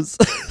barking. That was,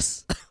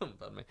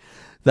 pardon me.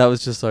 That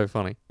was just so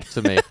funny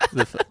to me.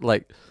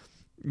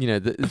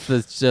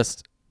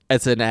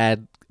 It's an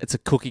ad. It's a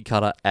cookie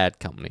cutter ad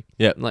company.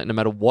 Yeah. Like no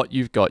matter what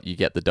you've got, you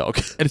get the dog.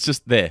 And it's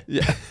just there.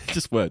 Yeah.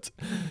 Just words.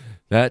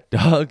 That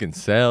dog can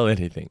sell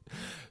anything.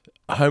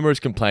 Homer is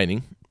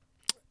complaining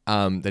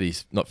that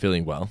he's not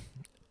feeling well.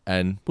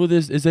 And, well,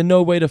 is there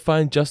no way to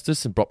find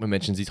justice? And Brockman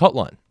mentions his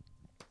hotline.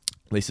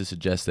 Lisa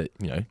suggests that,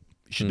 you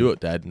should do it,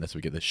 Dad. And that's where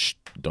we get the shh,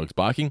 dog's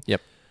barking.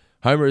 Yep.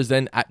 Homer is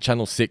then at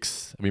Channel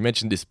 6. We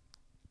mentioned this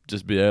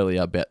just a bit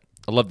earlier, but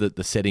I love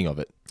the setting of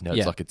it. It's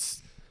Yeah. like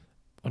it's,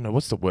 I don't know,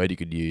 what's the word you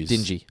could use?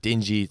 Dingy.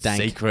 Dingy, it's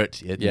Dank.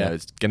 secret. Yeah.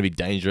 It's going to be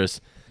dangerous.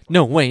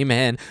 No way,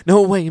 man.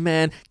 No way,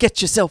 man.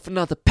 Get yourself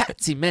another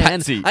Patsy, man.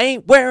 Patsy. I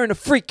ain't wearing a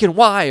freaking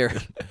wire.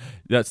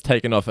 That's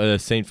taken off a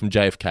scene from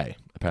JFK,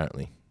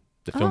 apparently.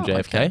 The film Oh, JFK.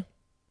 okay.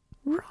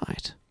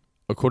 Right.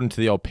 According to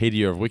the old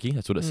Pedia of Wiki,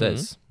 that's what it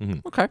says.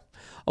 Mhm. Okay.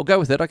 I'll go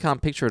with it. I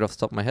can't picture it off the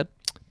top of my head.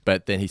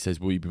 But then he says,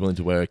 will you be willing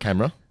to wear a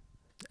camera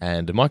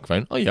and a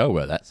microphone? Oh, yeah, I'll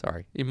wear that.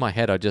 Sorry. In my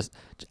head,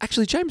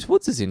 actually, James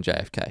Woods is in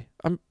JFK.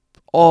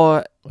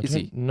 Or is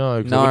he?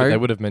 No, 'cause No. they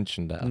would have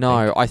mentioned that. I think.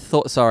 No, I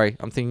thought. Sorry,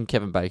 I'm thinking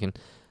Kevin Bacon.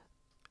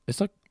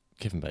 It's not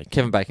Kevin Bacon.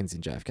 Kevin Bacon's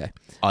in JFK.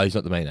 Oh, he's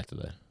not the main actor,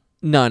 though.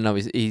 No,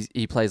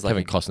 he plays like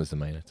Kevin Costner's the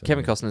main actor.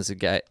 Kevin Costner's a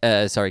gay.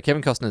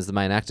 Kevin Costner's the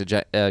main actor.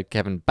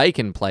 Kevin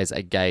Bacon plays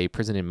a gay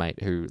prison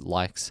inmate who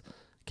likes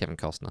Kevin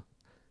Costner.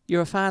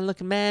 You're a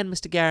fine-looking man,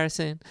 Mr.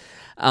 Garrison. Is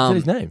that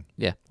his name?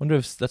 Yeah. Wonder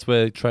if that's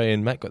where Trey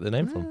and Matt got their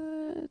name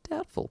from.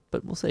 Doubtful,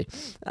 but we'll see.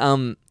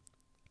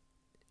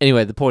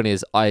 Anyway, the point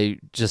is, I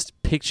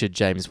just pictured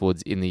James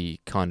Woods in the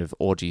kind of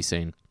orgy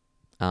scene,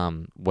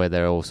 where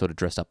they're all sort of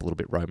dressed up a little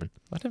bit Roman.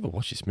 I never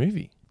watched this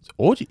movie. It's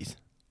orgies.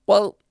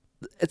 Well,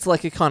 it's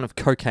like a kind of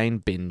cocaine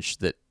binge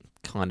that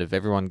kind of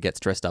everyone gets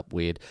dressed up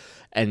weird,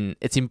 and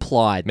it's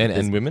implied Men that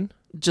there's- and women.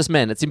 just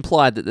men. It's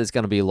implied that there's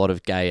going to be a lot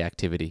of gay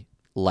activity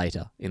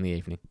later in the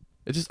evening.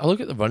 It's just I look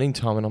at the running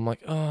time and I'm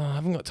like, oh, I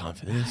haven't got time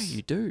for No, this.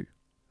 you do.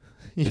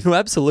 You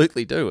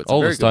absolutely do. It's a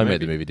Oliver very good Stone made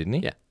movie. the movie, didn't he?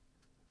 Yeah.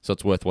 So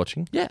it's worth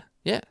watching. Yeah,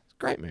 it's a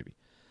great movie.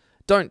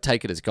 don't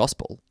take it as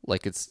gospel.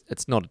 Like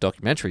it's not a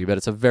documentary, but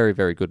it's a very,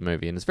 very good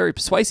movie, and it's a very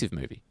persuasive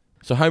movie.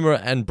 So Homer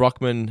and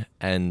Brockman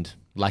and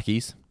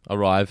lackeys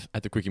arrive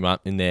at the Quickie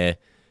Mart in their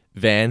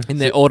van. In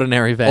their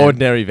ordinary van.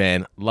 Ordinary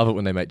van. Love it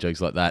when they make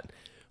jokes like that.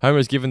 Homer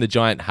is given the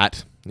giant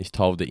hat. He's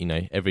told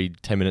that, every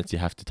 10 minutes you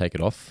have to take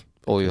it off.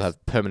 Or you'll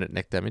have permanent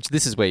neck damage.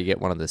 This is where you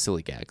get one of the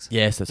silly gags.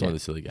 Yes, that's one of the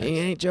silly gags. He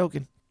ain't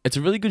joking. It's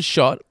a really good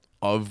shot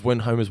of when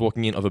Homer's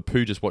walking in, of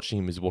Apu just watching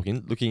him as he walking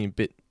in, looking a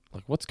bit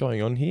like, what's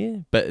going on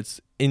here? But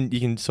you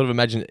can sort of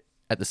imagine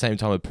at the same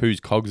time Apu's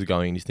cogs are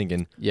going, and he's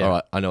thinking, all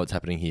right, I know what's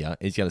happening here.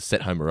 He's going to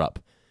set Homer up.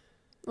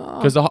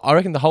 Because I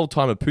reckon the whole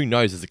time Apu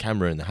knows there's a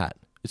camera in the hat.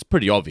 It's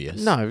pretty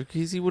obvious. No,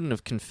 because he wouldn't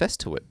have confessed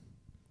to it.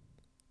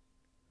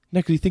 No,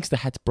 because he thinks the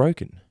hat's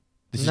broken.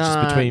 This is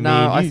just between me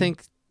and you.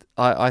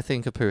 I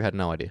think Apu had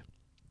no idea.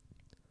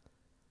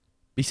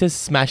 He says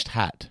smashed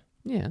hat.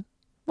 Yeah.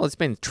 Well, it's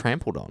been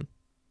trampled on.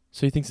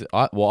 So he thinks that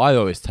I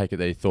always take it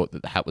that he thought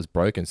that the hat was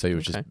broken, so he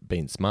was just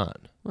being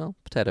smart. Well,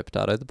 potato.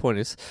 The point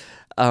is,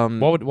 why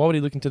would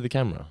he look into the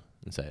camera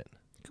and say it?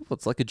 Well,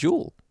 it's like a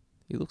jewel.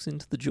 He looks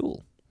into the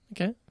jewel.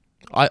 Okay.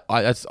 I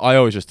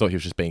always just thought he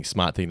was just being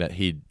smart, thinking that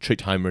he'd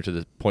tricked Homer to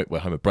the point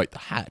where Homer broke the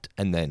hat,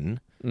 and then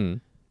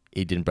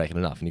he didn't break it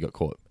enough, and he got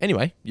caught.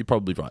 Anyway, you're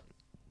probably right.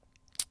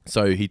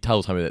 So he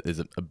tells Homer that there's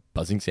a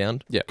buzzing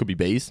sound. Yeah. Could be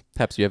bees.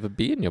 Perhaps you have a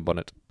bee in your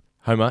bonnet.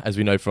 Homer, as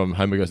we know from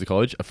Homer Goes to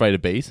College, afraid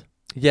of bees.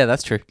 Yeah,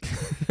 that's true.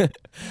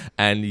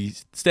 And he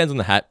stands on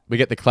the hat. We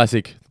get the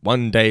classic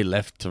 1 day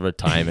left to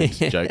retirement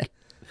joke.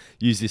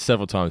 Used this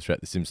several times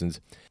throughout The Simpsons.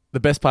 The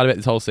best part about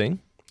this whole scene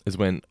is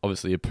when,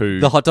 obviously,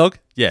 Apu... The hot dog?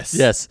 Yes.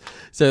 Yes.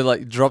 So,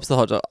 drops the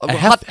hot dog.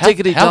 How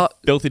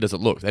filthy does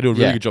it look? They do a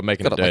really good job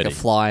making it dirty. Like a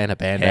fly and a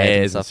band-aid and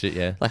Hairs stuff. and shit,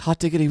 yeah. Like, hot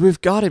diggity,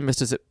 we've got him,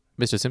 Mr.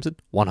 Simpson.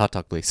 1 hot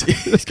dog, please.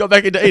 He's got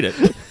back in to eat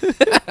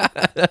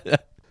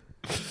it.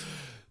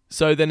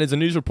 So then there's a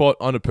news report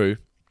on Apu,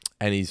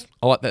 and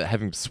I like that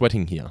having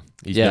sweating here.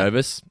 He's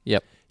nervous.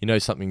 Yep. He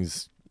knows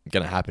something's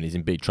going to happen. He's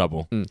in big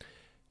trouble. Mm.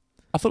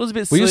 I thought it was a bit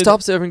Will silly. you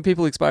stop serving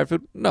people expired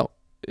food? No.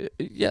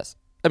 Yes.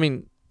 I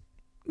mean,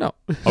 no.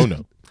 Oh,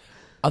 no.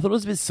 I thought it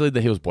was a bit silly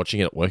that he was watching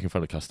it at work in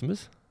front of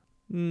customers.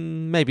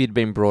 Maybe it'd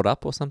been brought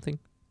up or something.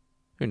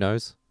 Who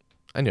knows?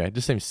 Anyway, it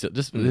just seems silly.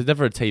 There's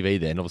never a TV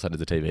there, and all of a sudden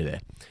there's a TV there.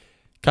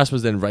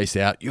 Customers then race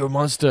out. You're a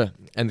monster.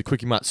 And the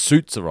Quickie Mart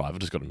suits arrive. I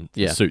just got them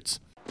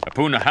suits.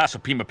 Apuna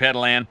Hasapima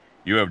Pedalan,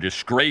 you have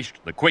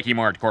disgraced the Quickie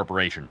Mart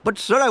Corporation. But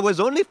sir, I was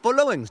only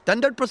following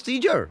standard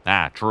procedure.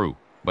 Ah, true.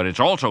 But it's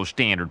also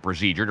standard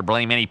procedure to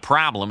blame any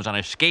problems on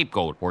a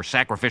scapegoat or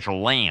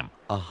sacrificial lamb.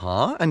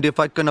 Uh-huh. And if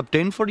I can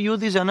obtain for you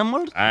these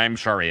animals? I'm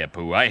sorry,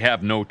 Apu. I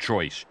have no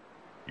choice.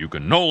 You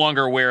can no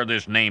longer wear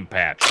this name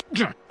patch.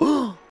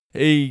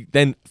 He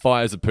then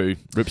fires Apu,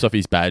 rips off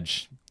his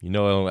badge. You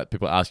know, I don't let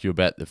people ask you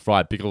about the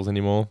fried pickles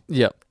anymore.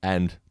 Yep.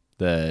 And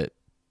the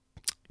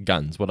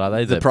guns. What are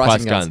they? The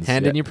pricing guns.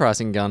 Hand in your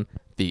pricing gun.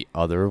 The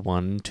other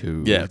one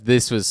too. Yeah.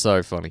 This was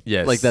so funny.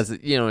 Yes. Like that's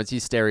it's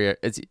your stereo.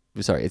 It's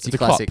your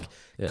classic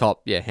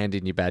cop. Yeah. Hand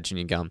in your badge and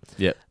your gun.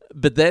 Yeah.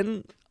 But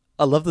then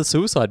I love the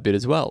suicide bit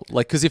as well.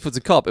 Like, because if it's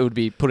a cop, it would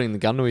be putting the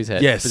gun to his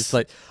head. Yes. But it's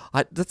like,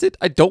 that's it.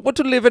 I don't want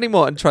to live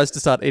anymore, and tries to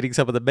start eating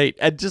some of the meat.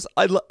 And just,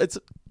 it's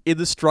in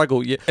the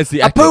struggle. It's the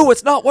Apu,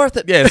 it's not worth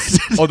it. Yes.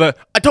 Or the,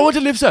 I don't want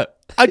to live, sir.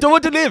 I don't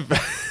want to live.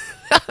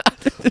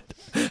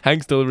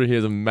 Hank's delivery here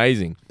is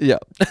amazing. Yeah.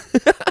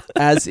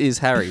 As is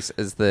Harry's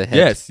as the head.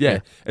 Yes, yeah.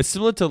 It's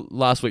similar to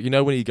last week. You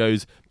know when he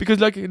goes, because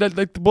like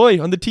the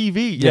boy on the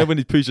TV. You know when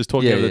Apu's just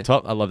talking over the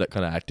top. I love that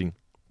kind of acting.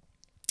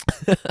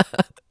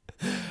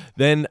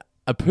 Then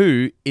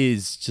Apu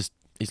is just,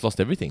 he's lost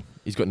everything.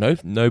 He's got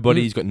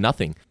nobody. He's got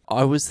nothing.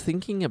 I was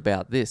thinking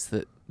about this,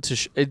 that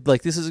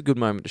this is a good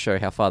moment to show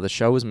how far the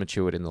show has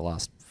matured in the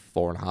last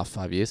 4.5,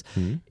 5 years,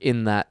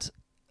 in that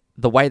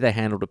the way they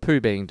handled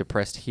Apu being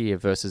depressed here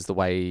versus the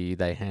way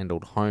they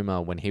handled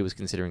Homer when he was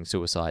considering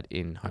suicide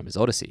in Homer's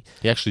Odyssey.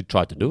 He actually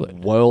tried to do it.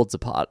 Worlds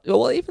apart.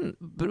 Well,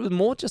 but it was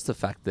more just the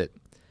fact that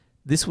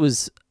this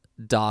was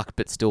dark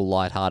but still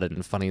lighthearted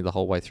and funny the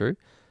whole way through.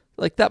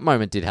 Like, that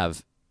moment did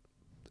have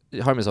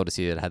Homer's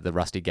Odyssey that had the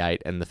rusty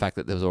gate and the fact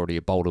that there was already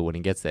a boulder when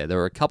he gets there. There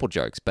were a couple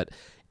jokes, but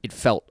it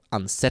felt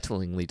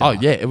unsettlingly dark.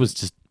 Oh, yeah, it was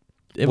just...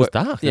 It was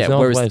dark. There's no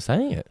other way of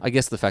saying it. I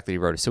guess the fact that he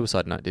wrote a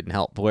suicide note didn't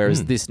help.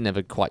 Whereas this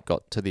never quite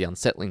got to the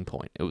unsettling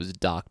point. It was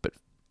dark, but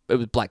it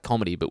was black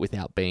comedy, but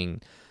without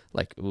being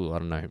like, ooh, I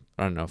don't know.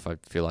 I don't know if I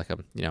feel like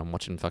I'm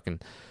watching fucking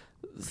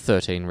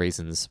 13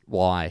 Reasons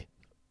Why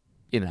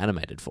in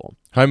animated form.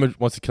 Homer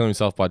wants to kill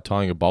himself by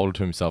tying a boulder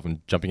to himself and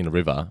jumping in a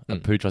river.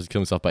 And Apu tries to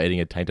kill himself by eating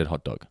a tainted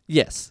hot dog.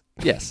 Yes.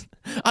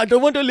 I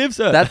don't want to live,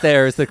 sir. That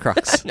there is the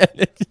crux.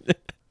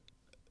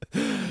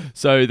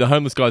 So the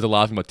homeless guys are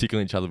laughing by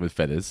tickling each other with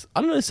feathers.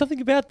 I don't know, there's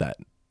something about that.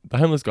 The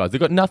homeless guys, they've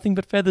got nothing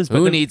but feathers.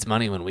 Who needs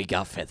money when we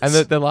got feathers?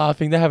 And they're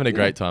laughing. They're having a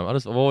great time.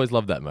 I've always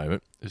loved that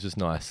moment. It's just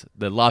nice.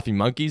 The laughing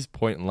monkeys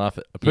point and laugh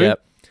at Apu.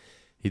 Yep.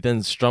 He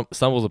then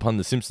stumbles upon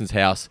the Simpsons'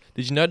 house.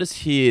 Did you notice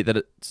here that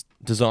it's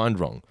designed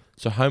wrong?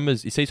 So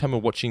he sees Homer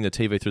watching the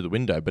TV through the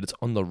window, but it's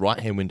on the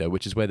right-hand window,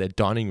 which is where their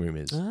dining room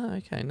is. Oh,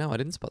 okay. No, I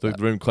didn't spot The that.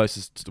 room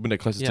closest, the window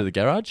closest to the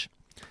garage.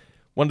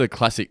 One of the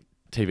classic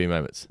TV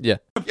moments. Yeah.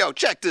 Yo,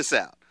 check this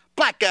out.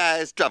 Black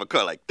guys drive a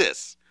car like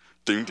this.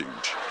 Ding ding.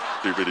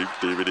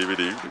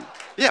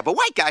 Yeah, but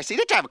white guys, see,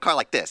 they drive a car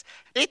like this.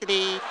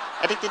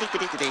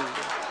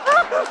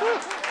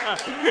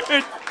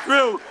 It's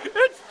true.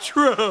 It's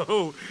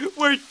true.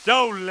 We're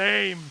so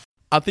lame.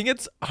 I think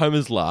it's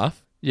Homer's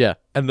laugh Yeah.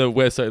 and the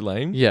 "we're so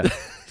lame." Yeah.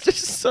 It's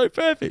just so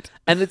perfect.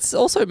 And it's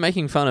also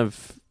making fun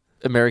of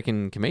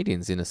American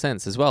comedians in a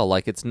sense as well.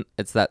 Like it's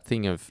that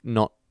thing of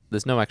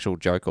there's no actual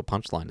joke or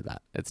punchline to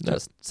that. It's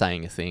just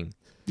saying a thing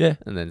Yeah,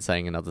 and then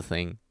saying another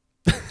thing.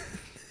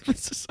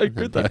 it's just so And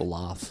good then though. people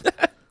laugh.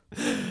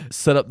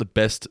 Set up the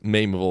best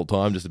meme of all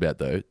time, just about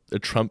though.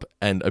 Trump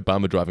and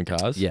Obama driving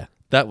cars. Yeah.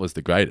 That was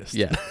the greatest.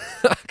 Yeah.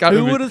 I can't Who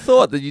remember- would have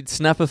thought that you'd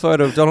snap a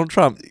photo of Donald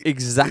Trump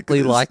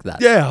exactly like that?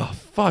 Yeah, oh,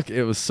 fuck,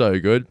 it was so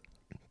good.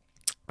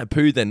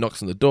 Apu then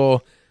knocks on the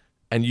door,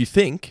 and you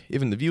think,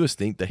 even the viewers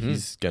think, that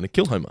he's going to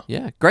kill Homer.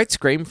 Yeah. Great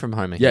scream from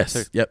Homer here Yes,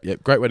 too. yep.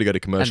 Great way to go to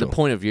And commercial. the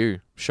point of view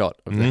shot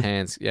of the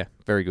hands. Yeah.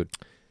 Very good.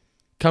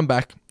 Come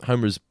back,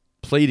 Homer's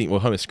pleading, well,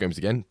 Homer screams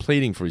again,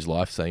 pleading for his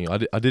life, saying,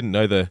 I didn't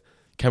know the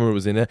camera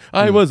was in there.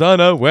 I was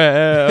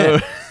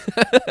unaware.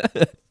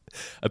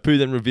 Apu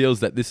then reveals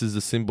that this is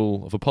a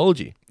symbol of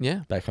apology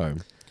Yeah. back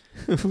home.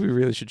 We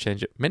really should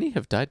change it. Many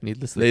have died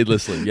needlessly.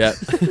 Needlessly, yeah.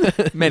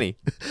 Many.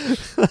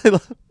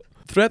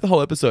 Throughout the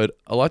whole episode,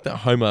 I like that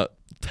Homer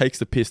takes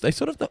the piss. They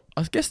sort of,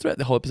 I guess throughout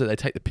the whole episode, they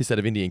take the piss out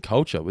of Indian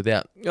culture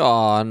without, they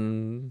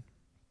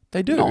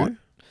do. Not.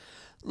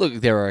 Look,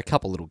 there are a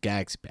couple little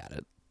gags about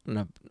it.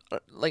 No,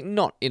 like,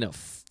 not in a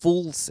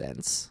full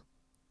sense.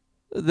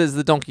 There's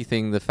the donkey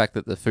thing, the fact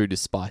that the food is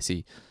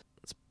spicy.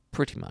 That's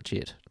pretty much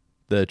it.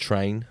 The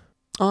train.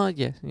 Oh,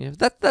 yeah.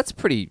 That's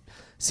pretty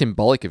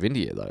symbolic of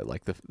India, though.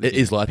 Like It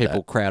is like people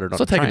that. crowded It's on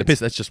not taking the trains.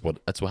 piss.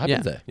 That's what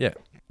happens Yeah. there. Yeah.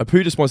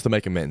 Apu just wants to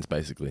make amends,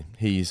 basically.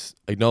 He's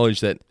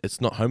acknowledged that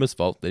it's not Homer's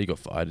fault that he got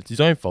fired. It's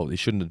his own fault. He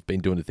shouldn't have been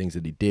doing the things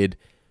that he did.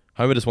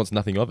 Homer just wants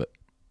nothing of it.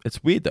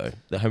 It's weird, though,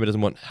 that Homer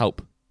doesn't want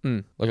help.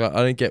 Like,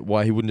 I don't get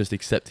why he wouldn't just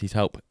accept his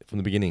help from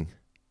the beginning.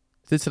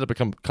 He did set up a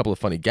couple of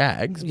funny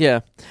gags.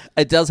 Yeah.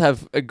 It does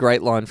have a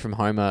great line from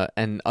Homer,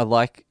 and I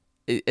like...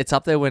 It's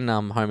up there when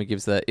Homer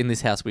gives the "in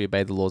this house we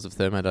obey the laws of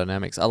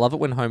thermodynamics." I love it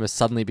when Homer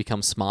suddenly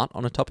becomes smart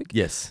on a topic.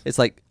 Yes. It's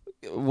like,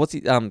 what's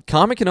he?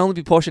 Karma can only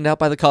be portioned out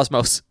by the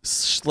cosmos.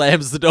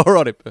 Slams the door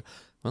on him.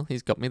 Well,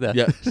 he's got me there.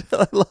 Yeah.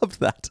 I love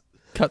that.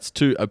 Cuts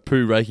to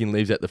Apu raking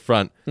leaves at the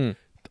front. I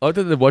thought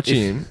they're watching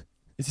him.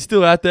 Is he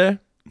still out there?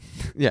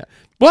 Yeah.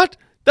 What?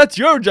 That's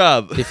your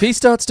job. If he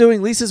starts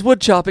doing Lisa's wood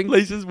chopping,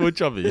 Lisa's wood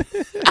chopping.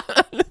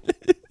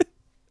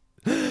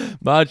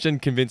 Marge then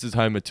convinces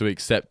Homer to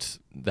accept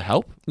the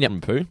help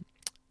from Apu,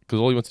 because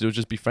all he wants to do is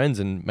just be friends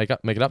and make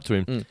it up to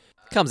him.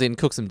 comes in,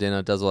 cooks some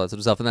dinner, does all that sort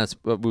of stuff, and that's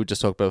what we were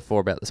just talking about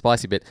before about the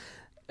spicy bit.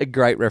 A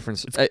great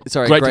reference. Great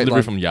great delivery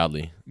line. from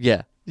Yardley.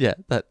 Yeah.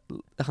 That,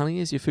 honey,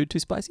 is your food too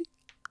spicy?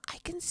 I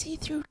can see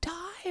through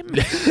time.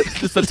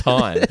 Just the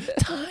time.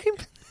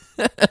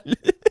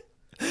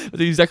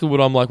 That's exactly what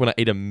I'm like when I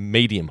eat a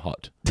medium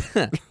hot.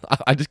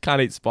 I just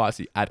can't eat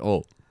spicy at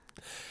all.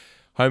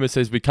 Homer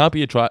says we can't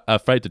be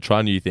afraid to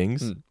try new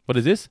things. What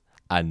is this?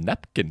 A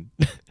napkin.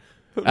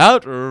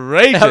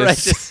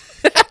 Outrageous.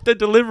 The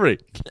delivery.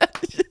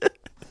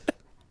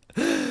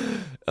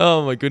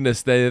 Oh my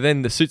goodness.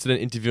 The suits are then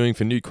interviewing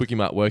for new Quickie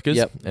Mart workers.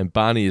 Yep. And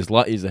Barney is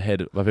light years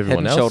ahead of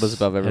everyone else. Head and shoulders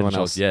above Head and everyone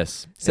shoulders, else.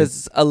 Yes.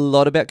 Says a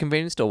lot about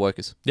convenience store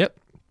workers. Yep.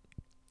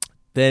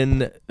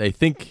 Then they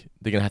think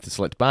they're going to have to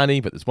select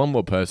Barney, but there's one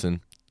more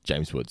person,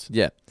 James Woods.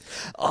 Yeah.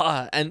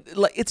 And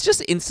like it's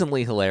just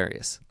instantly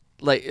hilarious.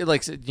 Like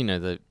you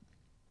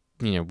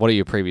know, what are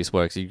your previous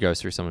works? He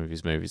goes through some of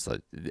his movies, like,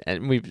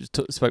 and we've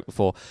spoke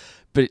before,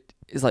 but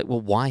it's like,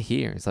 well, why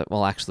here? It's like,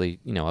 well, actually,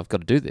 I've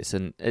got to do this,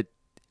 and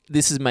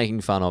this is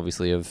making fun,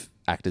 obviously, of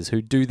actors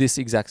who do this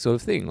exact sort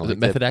of thing. Was Like it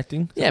method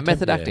acting? Yeah,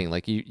 method acting.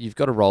 Like you've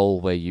got a role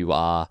where you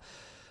are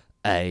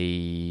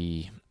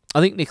I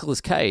think Nicolas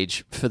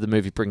Cage, for the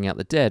movie Bringing Out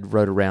the Dead,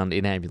 rode around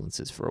in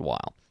ambulances for a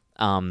while.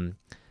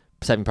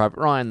 Saving Private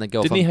Ryan, they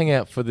go. Didn't he hang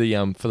out for the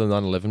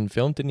 9/11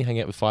 film? Didn't he hang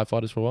out with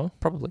firefighters for a while?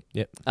 Probably.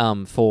 Yep.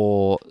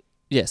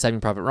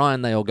 Saving Private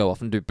Ryan, they all go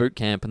off and do boot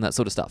camp and that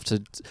sort of stuff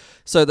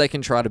so they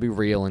can try to be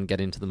real and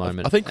get into the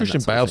moment. I think and Christian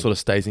that Bale of thing. sort of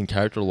stays in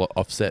character a lot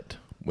offset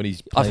when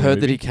he's I've playing a heard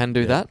that movie. he can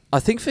do that. I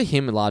think for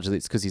him, largely,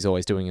 it's because he's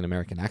always doing an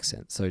American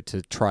accent. So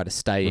to try to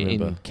stay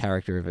in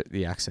character of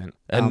the accent.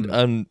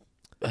 And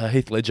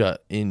Heath Ledger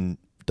in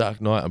Dark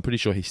Knight, I'm pretty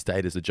sure he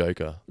stayed as a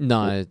Joker.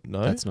 No,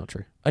 No? that's not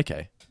true.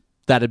 Okay.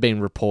 That had been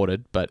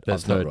reported, but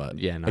That's I've not heard, right.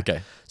 Yeah, no.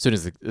 Okay.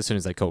 As soon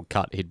as they called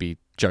cut, he'd be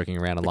joking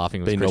around and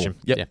laughing with Being Christian.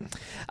 normal. Yep.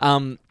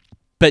 Yeah.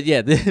 But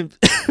yeah,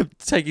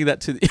 taking that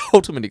to the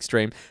ultimate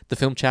extreme, the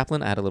film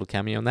Chaplin, I had a little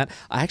cameo on that.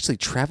 I actually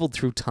traveled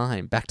through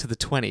time back to the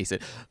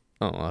 20s.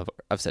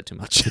 I've said too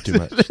much. Too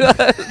much.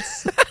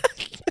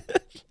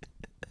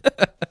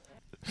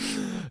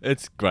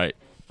 It's great.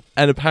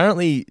 And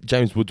apparently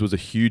James Woods was a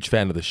huge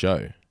fan of the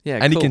show. Yeah,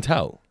 and cool. he can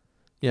tell.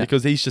 Yeah.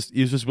 Because he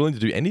was just willing to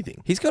do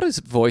anything. He's got his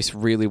voice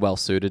really well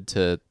suited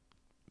to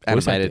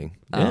Voice animated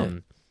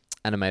acting,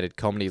 animated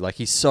comedy. Like,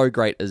 he's so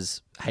great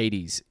as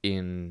Hades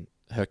in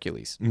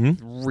Hercules.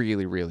 Mm-hmm.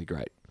 Really, really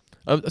great.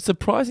 It's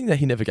surprising that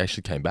he never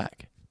actually came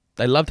back.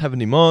 They loved having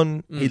him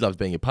on. He loved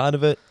being a part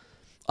of it.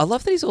 I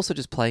love that he's also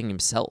just playing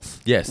himself.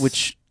 Yes.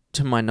 Which,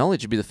 to my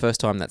knowledge, would be the first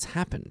time that's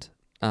happened.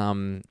 A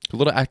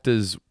lot of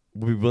actors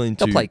will be willing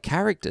to They'll play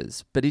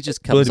characters, but he just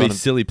willing comes to on. be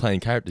silly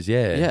playing characters.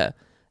 Yeah.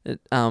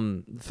 Yeah.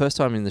 First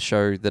time in the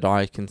show that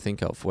I can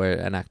think of where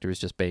an actor is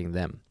just being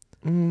them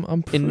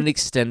I'm in an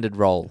extended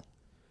role.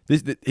 He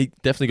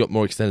definitely got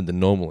more extended than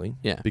normally.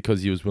 Yeah.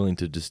 Because he was willing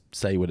to just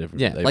say whatever.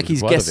 Yeah, they like was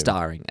he's required guest of him.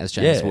 starring as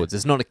James Yeah. Woods.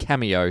 It's not a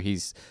cameo.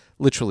 He's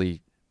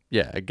literally,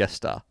 a guest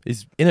star.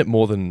 He's in it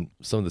more than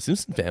some of the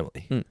Simpson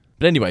family.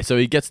 But anyway, so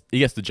he gets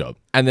the job,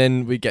 and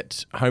then we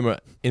get Homer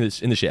in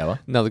the shower.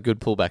 Another good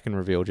pullback and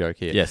reveal joke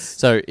here. Yes.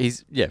 So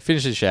he's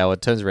finishes the shower,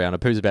 turns around,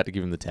 Apu's about to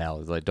give him the towel.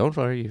 He's like, "Don't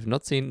worry,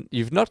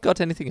 you've not got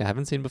anything I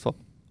haven't seen before."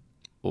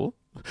 Oh,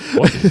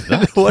 What is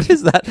that? what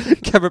is that?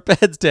 Camera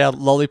pans down,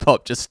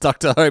 lollipop just stuck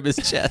to Homer's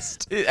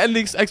chest. And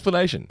the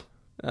explanation.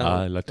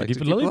 I like to give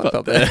a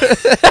lollipop there.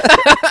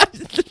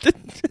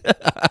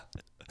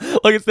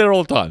 Like it's there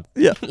all the time.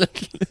 Yeah.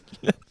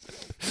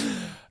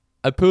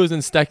 Apu is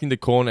then stacking the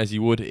corn as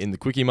you would in the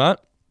Quickie Mart,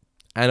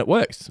 and it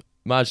works.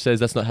 Marge says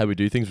that's not how we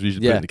do things. We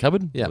usually put it in the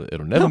cupboard. Yeah. Well,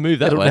 it'll never move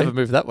that way. It'll never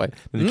move that way.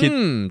 And the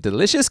kid-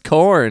 Delicious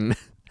corn.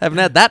 Haven't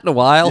had that in a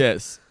while.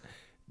 Yes.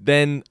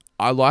 Then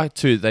I like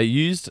to. They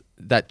used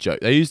that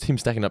joke. They used him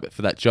stacking up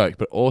for that joke,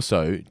 but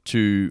also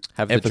to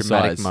Have the emphasize,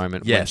 dramatic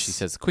moment when yes, she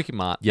says Quickie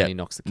Mart Yep. and he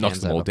knocks the cans knocks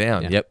them all over.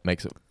 down. Yeah. Yep,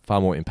 makes it far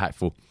more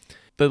impactful.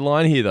 The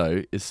line here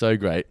though is so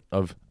great.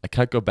 Of I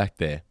can't go back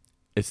there.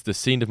 It's the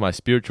scene of my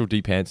spiritual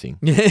depantsing.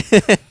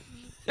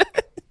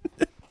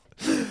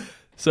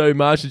 So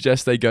Marge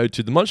suggests they go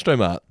to the Monstro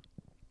Mart,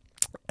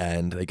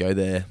 and they go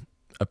there.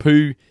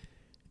 Apu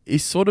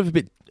is sort of a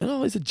bit.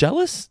 Oh, is it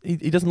jealous? He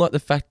doesn't like the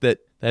fact that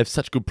they have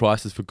such good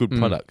prices for good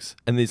products,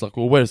 and he's like,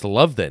 "Well, where's the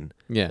love then?"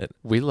 Yeah,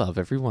 we love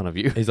every one of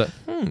you. He's like,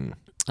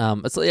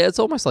 It's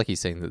almost like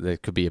he's saying that there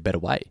could be a better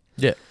way.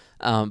 Yeah.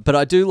 But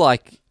I do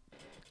like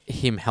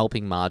him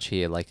helping Marge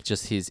here, like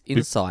just his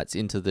insights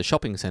into the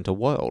shopping centre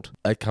world.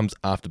 That comes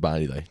after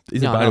Barney though.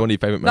 Isn't Barney one of your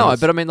favourite No,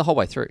 moments? but I mean the whole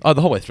way through. Oh,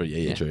 the whole way through.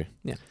 Yeah, true.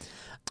 Yeah,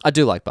 I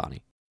do like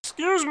Barney.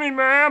 Excuse me,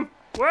 ma'am.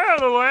 Where are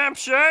the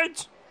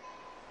lampshades?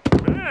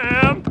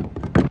 Ma'am?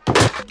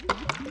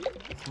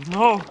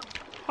 No,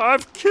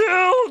 I've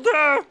killed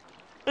her.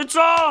 It's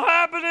all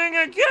happening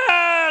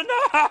again.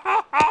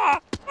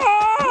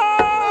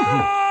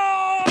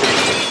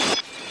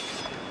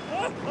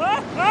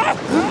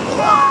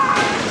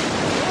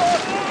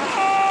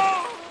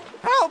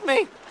 Help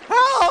me!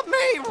 Help me!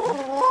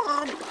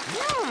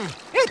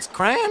 It's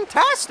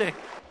crantastic.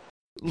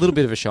 A little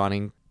bit of a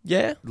Shining,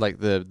 Yeah. like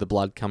the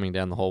blood coming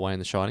down the hallway in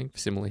The Shining,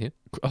 similar here.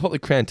 I thought the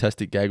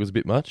crantastic gag was a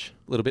bit much.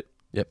 A little bit.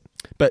 Yep.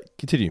 But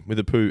continue with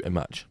the poo and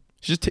Marge.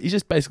 He's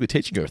just basically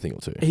teaching her a thing or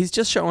two. He's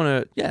just showing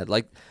her,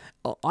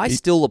 I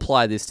still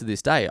apply this to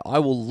this day. I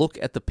will look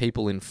at the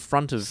people in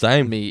front of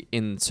Same. me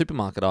in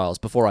supermarket aisles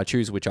before I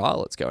choose which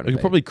aisle it's going to We be.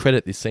 could probably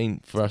credit this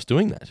scene for us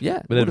doing that.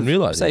 Yeah, Without even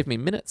realising. saved me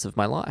minutes of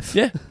my life.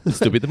 Yeah. It'd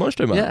still be the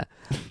Monstro Mart.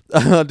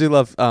 Yeah. I do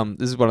love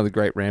this is one of the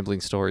great rambling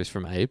stories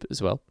from Abe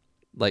as well.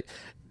 Like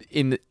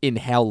in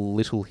how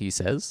little he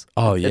says.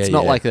 Oh, yeah, It's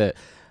not yeah. like I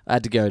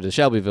had to go to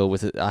Shelbyville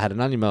with it. I had an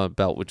onion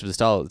belt, which was a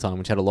style at the time,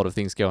 which had a lot of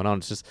things going on.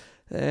 It's just,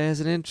 there's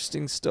an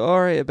interesting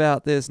story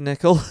about this,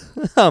 Nickel.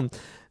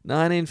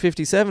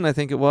 1957, I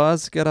think it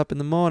was. Got up in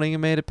the morning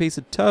and made a piece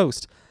of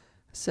toast.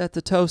 Set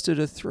the toaster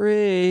to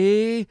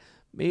 3,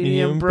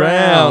 medium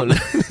brown.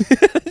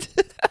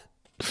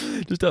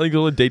 Just telling you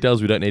all the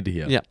details we don't need to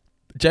hear. Yeah.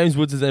 James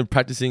Woods is then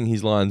practicing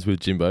his lines with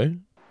Jimbo.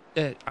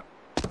 Can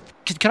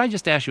I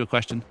just ask you a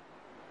question?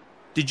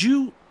 Did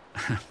you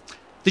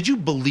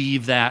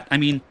believe that? I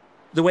mean,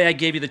 the way I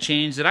gave you the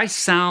change, did I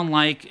sound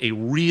like a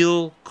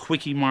real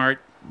Quickie Mart,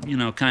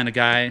 kind of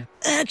guy?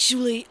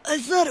 Actually, I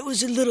thought it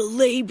was a little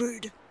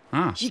labored.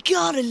 Huh. You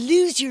gotta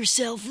lose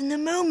yourself in the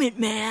moment,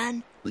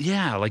 man.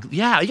 Yeah,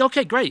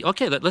 okay, great.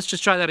 Okay, let's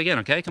just try that again,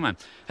 okay? Come on.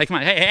 Hey, come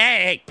on.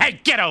 Hey,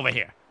 get over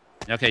here.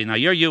 Okay, now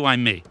you're you,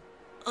 I'm me.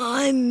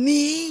 I'm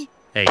me?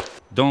 Hey,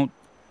 don't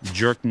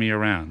jerk me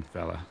around,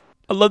 fella.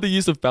 I love the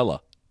use of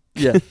fella.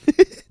 Yeah.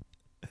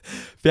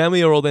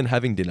 Family are all then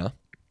having dinner,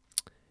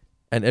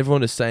 and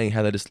everyone is saying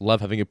how they just love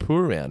having a poo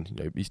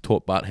around. He's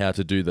taught Bart how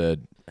to do the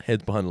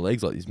heads behind the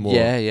legs, like he's more.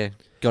 Yeah.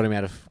 Got him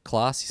out of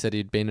class. He said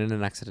he'd been in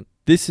an accident.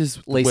 This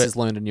is Lisa's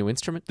learned a new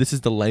instrument. This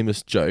is the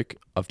lamest joke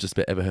I've just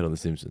about ever heard on The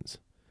Simpsons.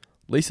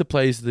 Lisa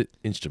plays the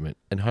instrument,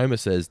 and Homer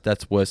says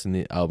that's worse than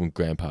the album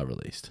Grandpa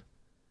released.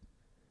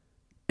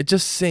 It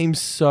just seems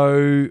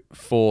so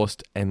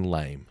forced and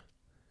lame.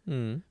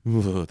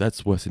 Ugh,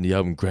 that's worse than the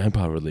album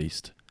Grandpa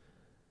released.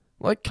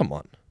 Like, come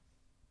on.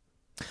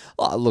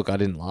 Oh, look, I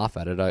didn't laugh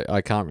at it.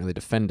 I can't really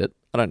defend it.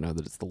 I don't know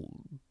that it's the...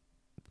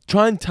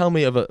 Try and tell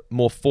me of a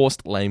more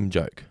forced, lame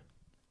joke.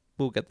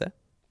 We'll get there.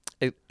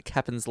 It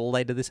happens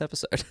later this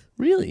episode.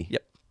 Really?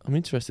 Yep. I'm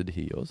interested to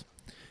hear yours.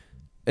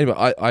 Anyway,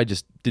 I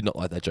just did not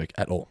like that joke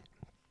at all.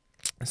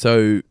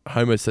 So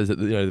Homer says that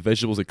the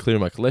vegetables are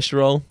clearing my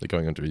cholesterol. They're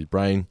going onto his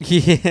brain.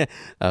 Yeah.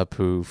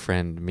 Apu,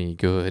 friend me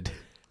good.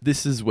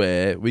 This is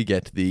where we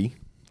get the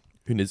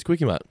Who Needs a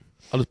Quickie Mart.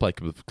 I'll just play a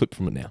clip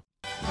from it now.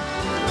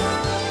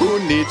 Who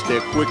needs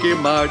their Quickie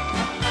Mart?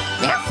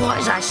 Their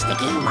floors are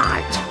sticky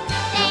mart.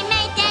 They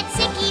made that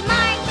sicky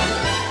mart.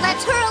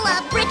 Let's hurl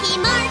a bricky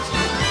mart.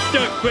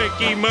 The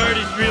Quickie Mart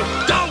is real.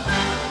 Don't!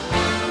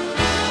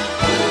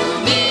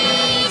 Who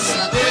needs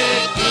a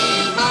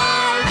quickie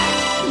mart?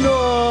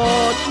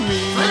 Not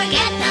me.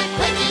 Forget the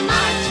quickie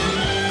mart.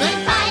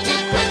 Goodbye to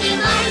quickie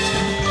mart.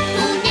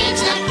 Who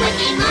needs a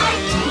quickie mart?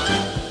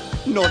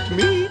 Not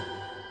me.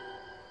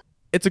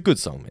 It's a good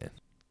song, man.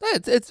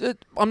 It's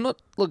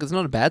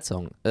not a bad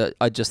song.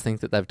 I just think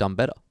that they've done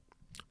better.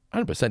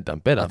 100% done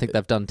better. I think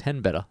they've done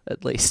 10 better,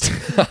 at least.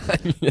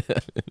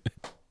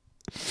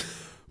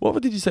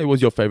 What did you say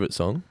was your favourite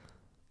song?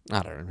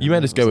 I don't remember. You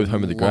made us go with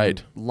Home of the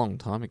Great. Long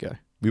time ago.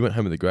 We went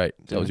Home of the Great.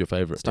 That was your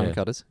favourite.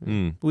 Stonecutters.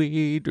 Mm.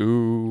 We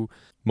do.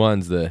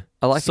 Mine's the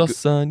I like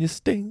Sauce on your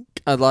stink.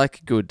 I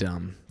like good.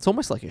 It's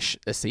almost like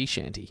a sea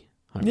shanty.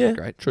 Home of the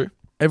Great. True.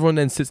 Everyone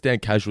then sits down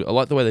casually. I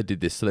like the way they did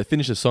this. So they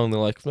finish the song. They're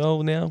like,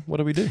 well, now what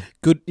do we do?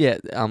 Good. Yeah.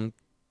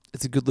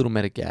 It's a good little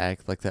meta gag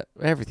like that.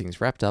 Everything's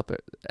wrapped up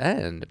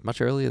and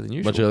much earlier than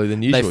usual.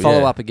 They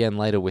follow up again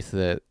later with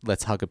the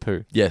let's hug a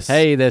poo. Yes.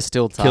 Hey, there's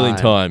still time. Killing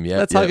time. Yeah.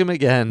 Let's hug him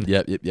again.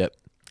 Yep.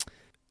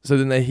 So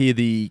then they hear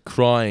the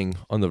crying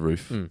on the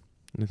roof. And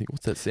they think,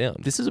 what's that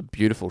sound? This is a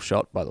beautiful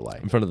shot, by the way.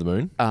 In front of the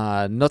moon?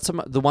 Not so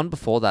much. The one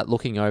before that,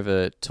 looking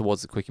over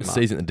towards the Quickie Mart.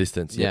 Sees it in the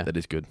distance. Yeah, that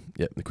is good.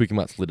 Yep. The Quickie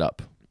Mart's lit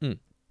up. Mm.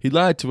 He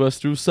lied to us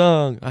through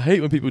song. I hate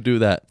when people do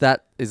that.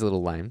 That is a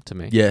little lame to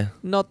me. Yeah.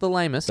 Not the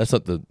lamest. That's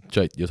not the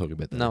joke you're talking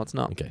about. No, it's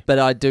not. Okay. But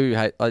I do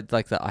hate. I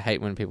like that. I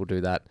hate when people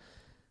do that.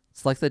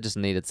 It's like they just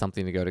needed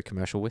something to go to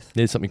commercial with.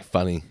 Needed something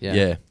funny.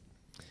 Yeah.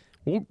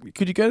 Well,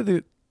 could you go to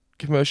the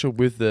commercial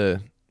with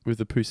the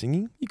poo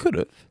singing? You could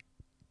have.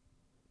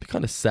 Be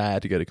kind of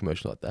sad to go to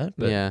commercial like that.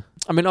 But yeah.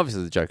 I mean,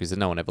 obviously the joke is that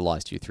no one ever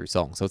lies to you through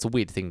song, so it's a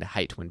weird thing to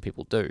hate when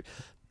people do.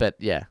 But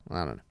yeah,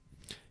 I don't know.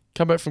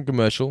 Come back from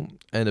commercial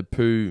and a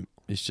poo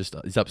is just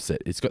he's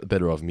upset. It's got the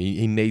better of him.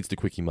 He needs the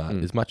Quickie Mart.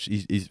 As much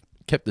he's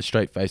kept the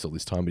straight face all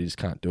this time, but he just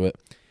can't do it.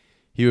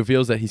 He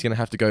reveals that he's going to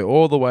have to go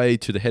all the way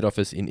to the head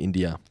office in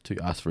India to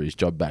ask for his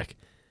job back.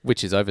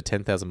 Which is over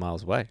 10,000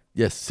 miles away.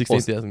 Yes,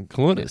 16,000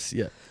 kilometers.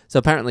 Yeah. So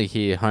apparently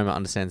here, Homer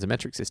understands the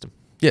metric system.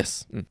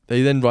 Yes.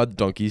 They then ride the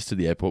donkeys to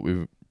the airport.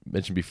 We've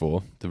mentioned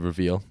before, the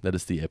reveal that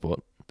it's the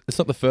airport. It's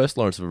not the first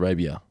Lawrence of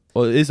Arabia.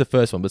 Well, it is the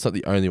first one, but it's not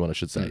the only one, I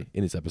should say,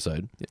 in this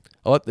episode. Yeah.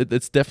 I like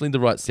it's definitely the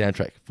right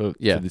soundtrack for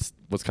this.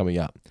 What's coming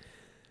up?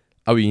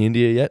 Are we in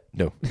India yet?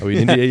 No. Are we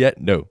in India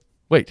yet? No.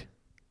 Wait.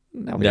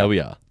 Now we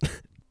are.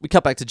 We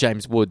cut back to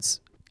James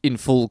Woods in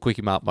full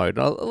Quickie Mart mode.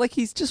 Like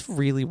he's just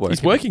really working.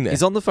 He's working there.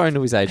 He's on the phone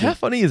to his agent. How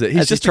funny is it?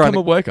 He's just become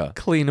a worker.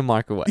 Clean a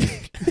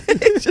microwave.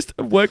 He's just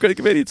a worker at a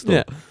convenience store.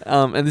 Yeah.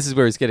 And this is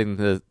where he's getting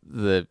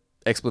the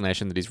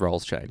explanation that his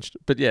role's changed.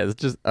 But yeah, it's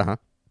just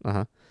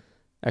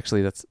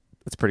Actually, that's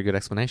a pretty good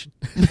explanation.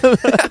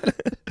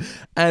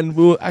 And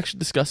we were actually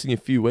discussing a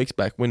few weeks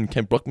back when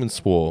Ken Brockman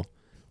swore.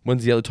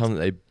 When's the other time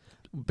that they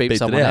beat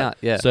someone out?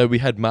 Yeah. So we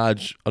had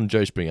Marge on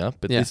Joe Springer,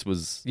 but this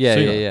was yeah.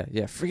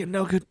 Friggin'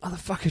 no good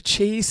motherfucker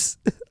cheese.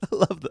 I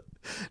love that.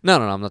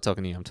 No, I'm not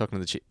talking to you. I'm talking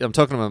to the cheese. I'm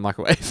talking to my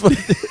microwave.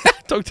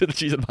 Talk to the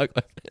cheese and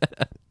microwave.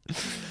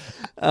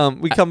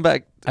 We come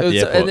back. At the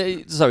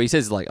airport. So he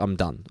says, like, I'm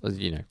done.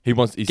 He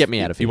wants get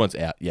me out of here. He wants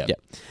out. Yeah.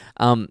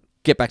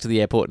 Get back to the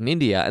airport in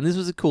India, and this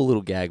was a cool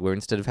little gag where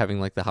instead of having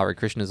like the Hare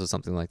Krishnas or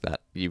something like that,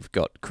 you've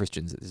got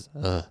Christians.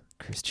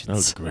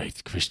 Christians. Oh,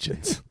 great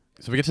Christians.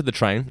 So we get to the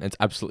train, and it's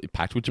absolutely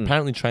packed, which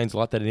apparently trains are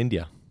like that in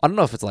India. I don't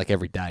know if it's like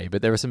every day,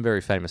 but there are some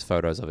very famous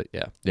photos of it,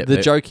 yeah. The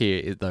joke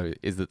here,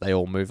 is that they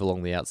all move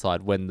along the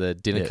outside when the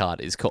dinner cart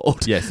is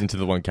called. Yes, into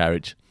the one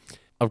carriage.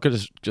 I've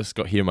just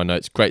got here in my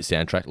notes, great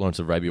soundtrack, Lawrence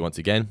of Arabia once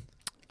again,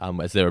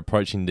 as they're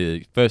approaching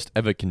the first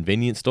ever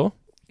convenience store.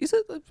 Is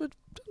it? It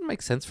doesn't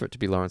make sense for it to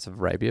be Lawrence of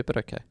Arabia, but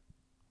okay.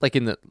 Like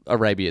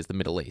Arabia is the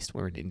Middle East,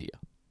 we're in India.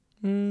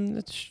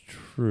 That's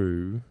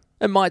true.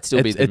 It might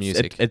still be the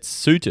music. It's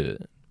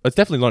suited. It's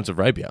definitely Lawrence of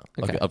Arabia.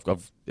 Okay. Like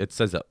it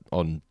says that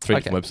on 3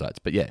 different websites,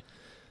 but yeah.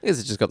 I guess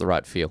it's just got the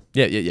right feel.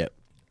 Yeah.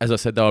 As I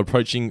said, they were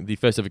approaching the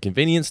first ever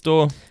convenience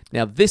store.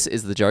 Now, this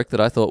is the joke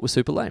that I thought was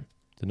super lame.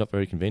 They're not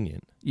very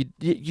convenient.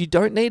 You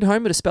don't need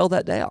Homer to spell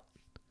that out.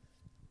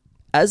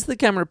 As the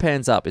camera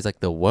pans up, it's like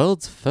the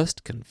world's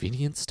first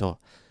convenience store.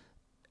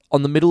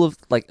 On the middle of,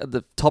 like, at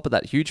the top of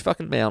that huge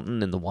fucking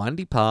mountain and the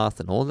windy path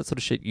and all that sort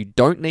of shit, you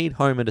don't need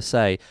Homer to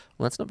say,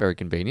 well, that's not very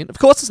convenient. Of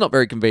course it's not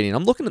very convenient.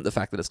 I'm looking at the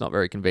fact that it's not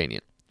very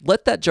convenient.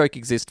 Let that joke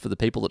exist for the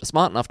people that are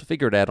smart enough to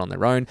figure it out on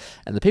their own,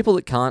 and the people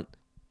that can't,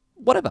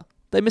 whatever,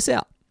 they miss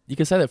out. You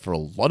can say that for a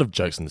lot of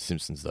jokes in The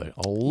Simpsons, though.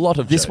 A lot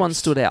of This jokes. one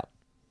stood out.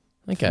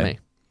 Okay. For me.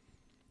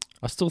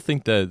 I still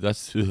think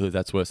that's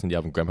worse than the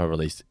album Grandpa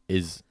released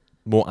is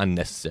more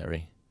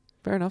unnecessary.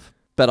 Fair enough.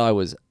 But I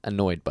was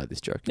annoyed by this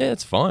joke. Yeah,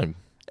 it's fine.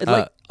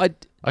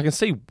 I can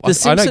see.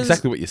 I know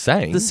exactly what you're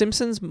saying. The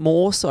Simpsons,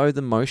 more so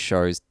than most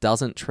shows,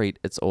 doesn't treat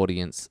its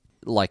audience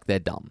like they're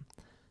dumb.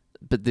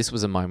 But this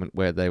was a moment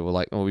where they were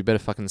like, "Oh, we better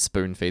fucking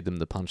spoon feed them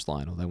the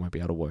punchline, or they won't be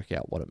able to work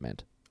out what it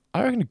meant."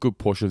 I reckon a good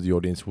portion of the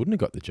audience wouldn't have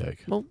got the joke.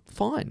 Well,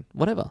 fine,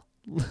 whatever.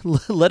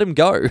 Let them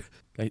go.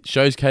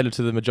 Shows cater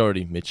to the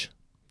majority, Mitch.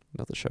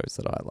 Not the shows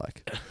that I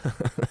like.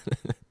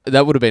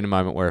 That would have been a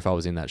moment where if I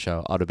was in that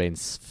show, I'd have been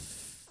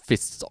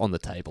fists on the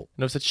table.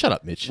 And I said, "Shut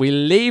up, Mitch. We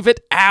leave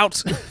it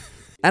out."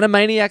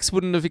 Animaniacs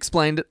wouldn't have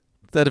explained it.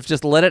 They'd have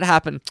just let it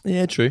happen.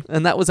 Yeah, true.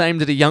 And that was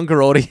aimed at a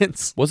younger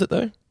audience. Was it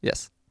though?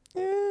 Yes.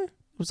 It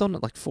was on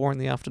at like 4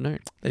 PM.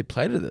 They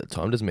played it at the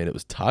time. Doesn't mean it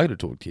was targeted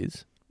toward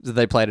kids. So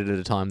they played it at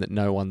a time that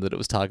no one that it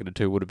was targeted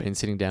to would have been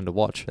sitting down to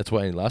watch. That's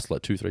why it lasted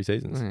like 2-3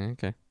 seasons.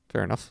 Okay,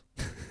 fair enough.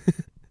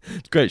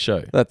 It's a great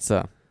show. That's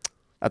a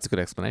good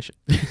explanation.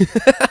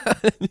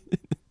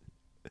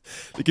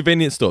 The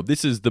convenience store.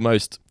 This is the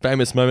most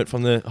famous moment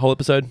from the whole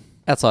episode.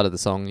 Outside of the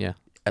song, yeah.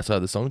 Outside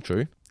of the song,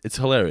 true. It's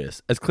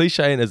hilarious. As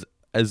cliche and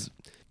as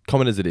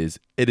common as it is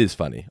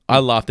funny. I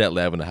laughed out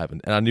loud when it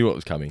happened, and I knew what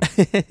was coming.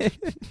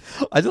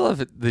 I do love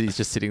it that he's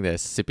just sitting there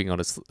sipping on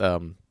a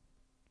squishy.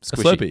 A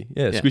Slurpee.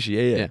 Yeah,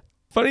 squishy. Yeah.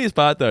 Funniest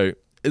part, though,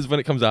 is when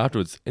it comes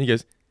afterwards, and he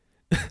goes,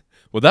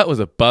 "Well, that was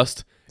a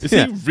bust. Is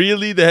he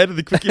really the head of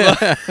the Quickie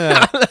Mart?"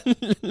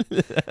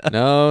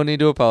 No need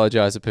to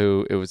apologise,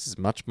 Apu. It was as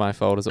much my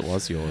fault as it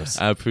was yours.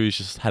 Apu's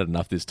just had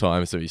enough this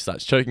time, so he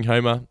starts choking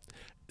Homer.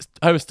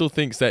 Homer still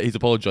thinks that he's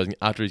apologising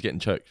after he's getting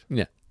choked.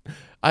 Yeah.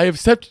 "I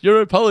accept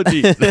your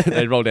apology."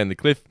 They roll down the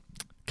cliff,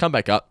 come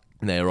back up,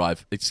 and they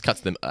arrive. It just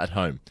cuts them at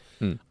home.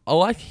 I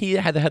like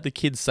here how they had the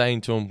kids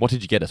saying to him, "What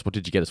did you get us? What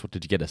did you get us? What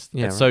did you get us?"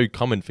 Yeah, it's so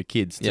common for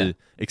kids to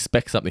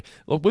expect something.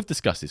 Well, we've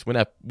discussed this. When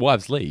our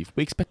wives leave,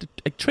 we expect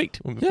a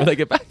treat when they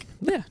get back.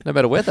 Yeah, no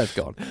matter where they've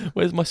gone.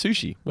 Where's my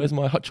sushi? Where's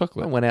my hot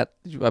chocolate? I went out,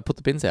 I put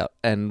the bins out,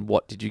 and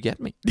what did you get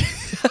me?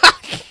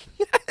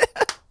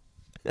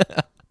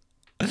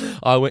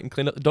 I went and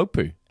cleaned up the dog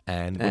poo.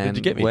 And what did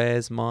you get me?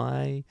 Where's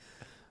my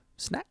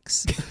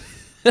snacks?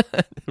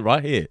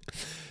 Right here.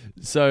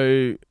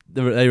 So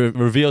they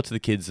reveal to the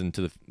kids and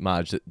to the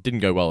Marge that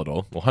didn't go well at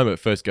all. Well, Homer at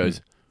first goes,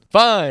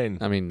 "Fine."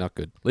 I mean, not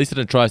good. Lisa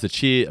then tries to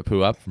cheer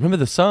Apu up. "Remember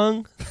the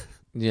song?"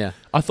 Yeah.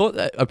 I thought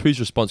that Apu's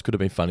response could have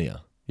been funnier.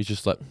 He's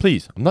just like,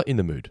 "Please, I'm not in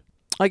the mood."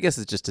 I guess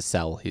it's just to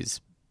sell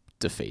his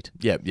defeat.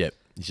 Yep.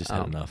 He's just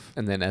had enough.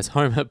 And then as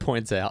Homer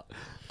points out,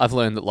 "I've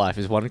learned that life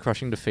is one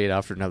crushing defeat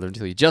after another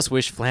until you just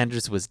wish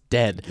Flanders was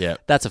dead." Yeah.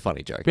 That's a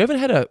funny joke. We haven't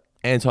had a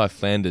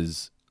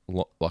anti-Flanders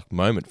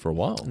moment for a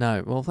while.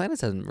 No, well,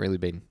 Flanders hasn't really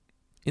been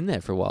in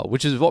there for a while,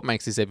 which is what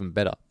makes this even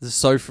better.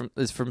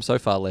 It's from so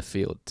far left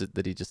field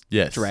that he just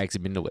drags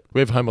him into it. We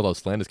have Homer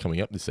loves Flanders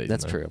coming up this season.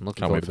 That's though. true. I'm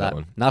looking Can't forward wait to for that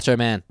one. Nacho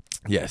Man.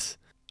 Yes.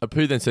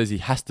 Apu then says he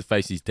has to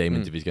face his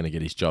demons if he's going to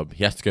get his job.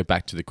 He has to go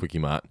back to the Quickie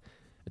Mart.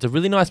 It's a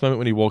really nice moment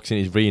when he walks in.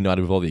 He's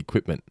reunited with all the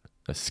equipment.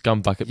 A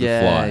scum bucket would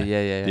fly.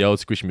 The old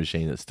squishy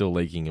machine that's still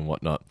leaking and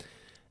whatnot.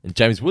 And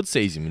James Wood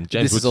sees him, and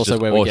James Wood's also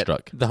just where we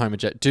awestruck. get the Homer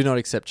J. Do not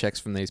accept checks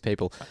from these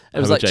people. It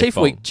was Homer like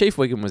J. Chief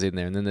Wiggum was in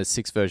there, and then there's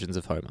 6 versions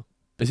of Homer.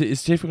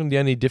 Is Chief Wiggum the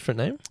only different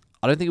name?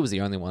 I don't think it was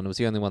the only one. It was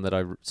the only one that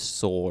I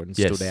saw and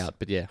stood out.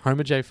 But yeah,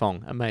 Homer J.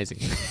 Fong, amazing.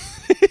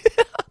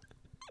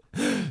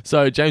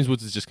 So James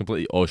Woods is just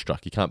completely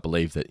awestruck. He can't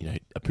believe that,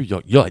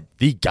 Apu, you're like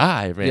the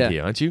guy around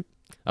here, aren't you?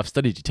 I've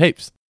studied your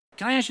tapes.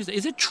 Can I ask you,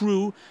 is it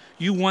true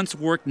you once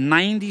worked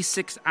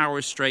 96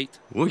 hours straight?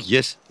 Oh,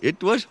 yes.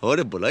 It was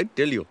horrible, I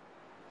tell you.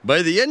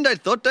 By the end, I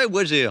thought I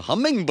was a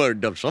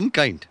hummingbird of some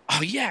kind.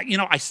 Oh, yeah.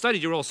 I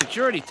studied your old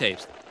security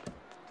tapes.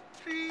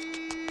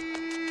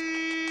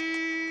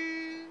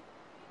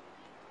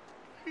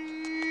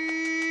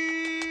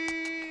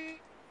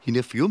 In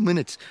a few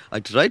minutes, I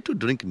tried to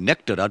drink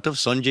nectar out of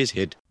Sanjay's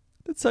head.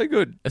 That's so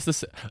good.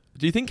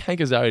 Do you think Hank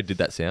Azaria did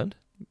that sound?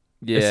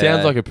 Yeah. It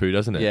sounds like Apu,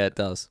 doesn't it? Yeah, it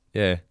does.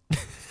 Yeah.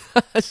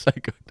 That's so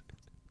good.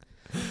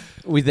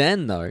 We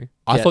then, though...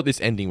 I thought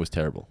this ending was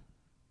terrible.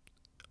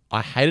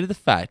 I hated the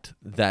fact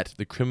that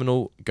the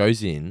criminal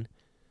goes in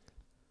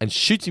and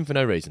shoots him for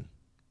no reason.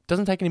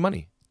 Doesn't take any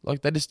money.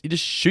 Like, he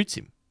just shoots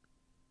him.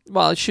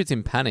 Well, it shoots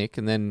in panic,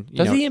 and then...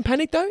 Does he in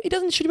panic, though? He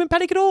doesn't shoot him in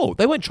panic at all.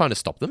 They weren't trying to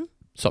stop him.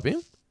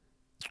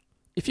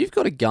 If you've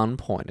got a gun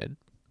pointed,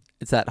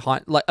 it's that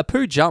high... Like,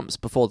 Apu jumps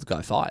before the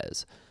guy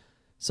fires.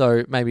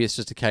 So maybe it's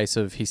just a case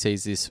of he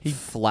sees this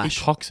flash...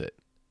 He cocks it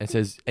and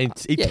says... And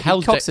he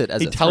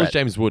tells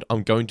James Wood,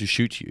 "I'm going to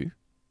shoot you."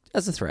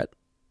 As a threat.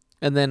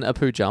 And then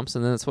Apu jumps,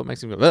 and then that's what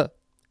makes him go... Ugh.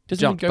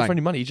 Doesn't even go for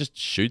any money. He just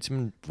shoots him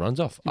and runs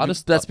off.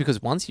 That's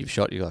because once you've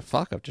shot, you go,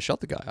 fuck, I've just shot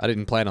the guy. I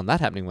didn't plan on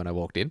that happening when I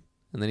walked in.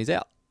 And then he's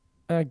out.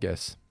 I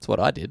guess. That's what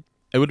I did.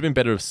 It would have been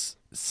better if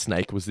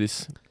Snake was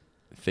this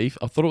thief.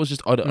 I thought it was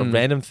just a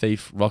random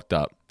thief rocked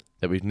up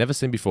that we've never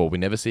seen before, we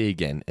never see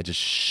again, and just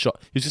shot.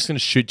 He was just going to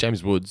shoot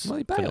James Woods. Well,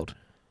 he bailed.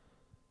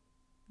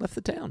 Left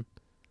the town.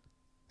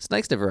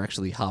 Snake's never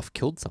actually half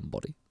killed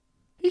somebody.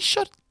 He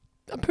shot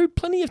Apu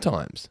plenty of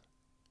times.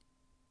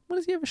 When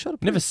has he ever shot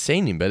Apu? Never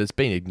seen him, but it's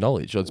been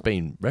acknowledged or it's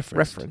been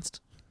referenced.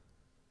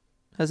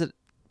 Has it?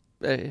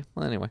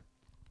 Well, anyway.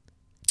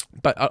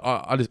 But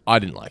I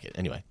didn't like it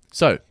anyway.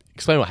 So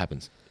explain what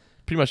happens.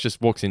 Pretty much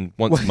just walks in,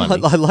 wants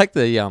money. I like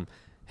the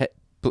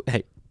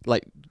hey,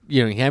 like,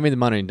 you know, hand me the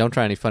money and don't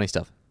try any funny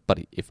stuff.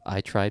 Buddy, if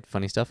I tried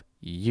funny stuff,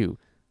 you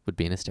would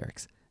be in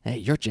hysterics. Hey,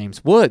 you're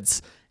James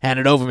Woods. Hand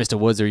it over, Mr.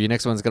 Woods, or your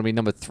next one's going to be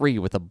number 3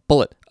 with a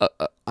bullet.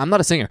 I'm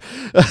not a singer.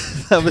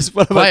 That was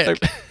one of my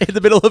in the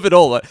middle of it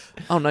all. Like,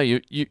 oh no,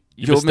 you're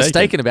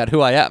mistaken about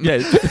who I am.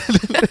 Yeah.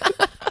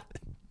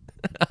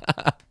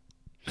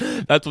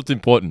 That's what's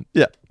important.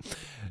 Yeah.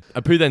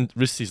 Apu then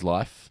risks his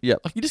life. Yeah.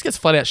 Like, he just gets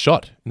flat out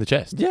shot in the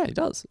chest. Yeah, he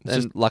does.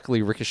 And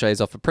luckily ricochets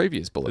off a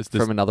previous bullet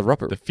from another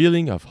robber. The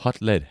feeling of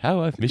hot lead.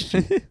 How I've missed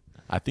you.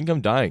 I think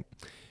I'm dying.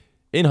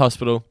 In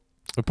hospital.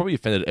 We've probably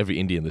offended every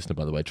Indian listener,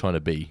 by the way, trying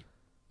to be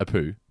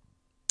Apu.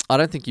 I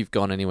don't think you've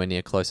gone anywhere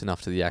near close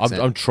enough to the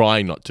accent. I'm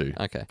trying not to.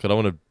 Okay. Because I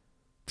want to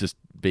just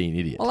be an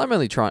idiot. Well, I'm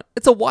only trying.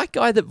 It's a white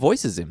guy that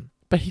voices him.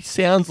 But he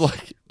sounds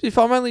like... If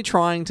I'm only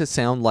trying to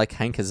sound like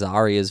Hank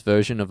Azaria's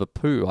version of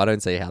Apu, I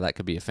don't see how that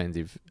could be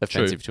offensive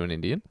to an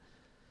Indian.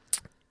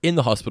 In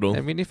the hospital.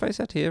 I mean, if I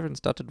sat here and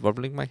started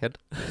wobbling my head,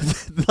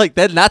 like,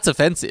 then that's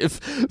offensive.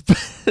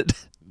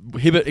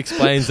 Hibbert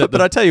explains that... But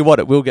I tell you what,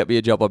 it will get me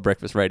a job on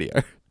breakfast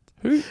radio.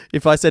 Who?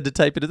 If I said to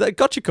tape it,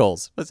 gotcha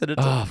calls. I said it.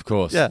 Of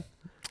course. Yeah.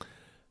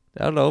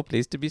 Hello,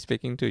 pleased to be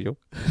speaking to you.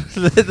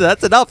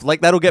 That's enough.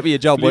 Like, that'll get me a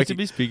job Pleased working. to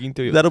be speaking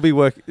to you. That'll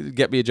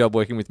get me a job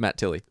working with Matt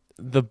Tilley.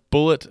 The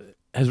bullet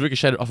has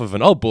ricocheted off of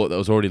an old bullet that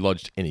was already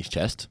lodged in his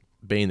chest.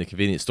 Being the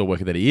convenience store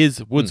worker that he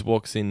is, Woods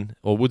walks in,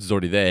 or Woods is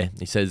already there.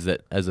 He says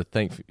that as a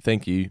thank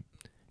you,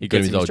 he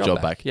got his old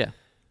job back. Yeah.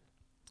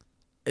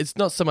 It's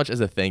not so much as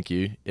a thank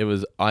you. It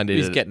was I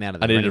needed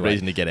a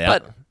reason to get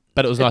out.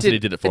 But it was nice that he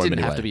did it for him anyway. It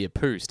didn't have to be a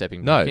poo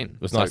stepping no, back in.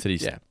 it was nice that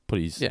he put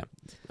his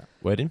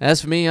word in.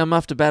 As for me, I'm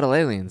off to battle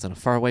aliens on a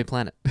faraway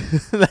planet.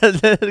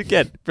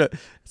 Again, but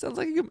sounds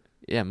like a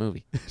good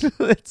movie.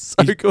 It's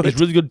so good. He's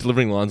really good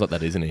delivering lines like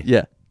that, isn't he?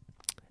 Yeah.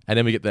 And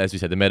then we get, as we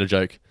said, the meta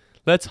joke.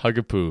 Let's hug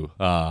a poo.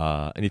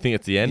 And you think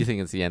it's the end? You think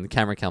it's the end. The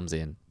camera comes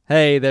in.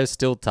 Hey, there's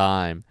still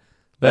time.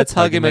 Let's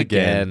hug him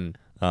again.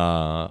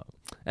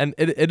 And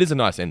it is a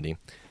nice ending.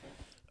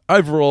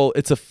 Overall,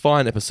 it's a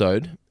fine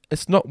episode.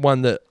 It's not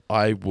one that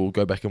I will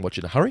go back and watch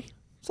in a hurry.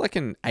 It's like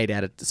an 8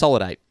 out of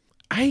solid 8.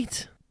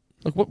 8?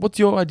 Like, what's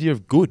your idea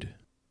of good?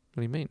 What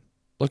do you mean?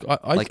 Like,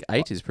 like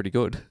 8 is pretty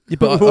good. Yeah,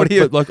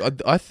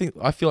 but I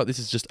feel like this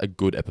is just a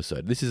good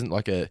episode. This isn't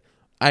like a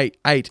 8.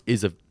 8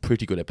 is a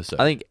pretty good episode.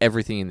 I think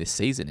everything in this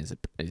season is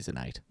an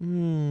 8.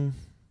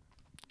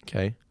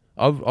 Okay,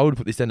 I would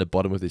put this down the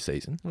bottom of this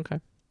season. Okay,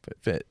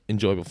 for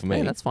enjoyable for me.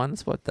 Yeah, that's fine.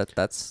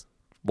 That's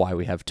why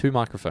we have 2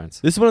 microphones.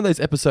 This is one of those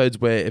episodes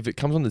where if it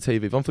comes on the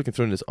TV, if I'm flicking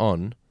through and it's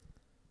on,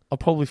 I'll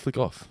probably flick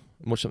off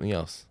and watch something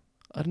else.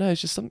 I don't know.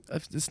 It's just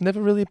it's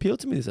never really appealed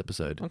to me, this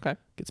episode. Okay,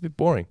 gets a bit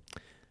boring.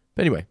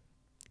 But anyway,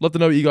 love to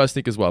know what you guys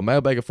think as well.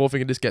 Mailbag at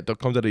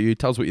fourfingerdiscount.com.au.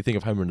 Tell us what you think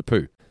of Homer and the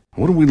Pooh.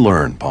 What did we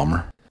learn,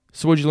 Palmer?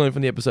 So what did you learn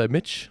from the episode,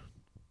 Mitch?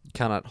 You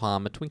cannot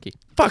harm a Twinkie.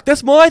 Fuck,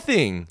 that's my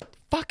thing.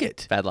 Fuck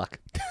it. Bad luck.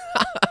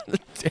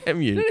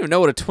 Damn you. You don't even know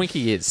what a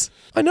Twinkie is.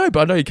 I know,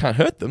 but I know you can't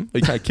hurt them. Or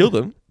you can't kill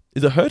them.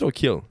 Is it hurt or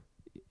kill?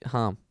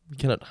 Harm. You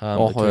cannot harm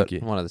or a hurt.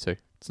 Twinkie. One of the two.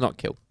 It's not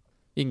kill.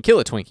 You can kill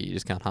a Twinkie, you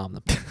just can't harm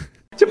them.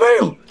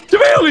 Jamil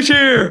is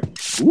here!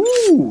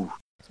 Ooh.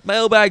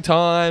 Mailbag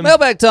time.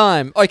 Mailbag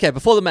time. Okay,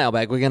 before the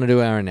mailbag, we're going to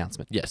do our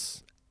announcement.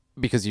 Yes.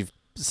 Because you've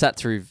sat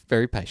through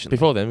very patiently.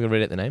 Before then, we're going to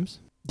read out the names.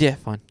 Yeah,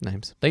 fine.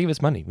 Names. They give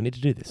us money. We need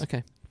to do this.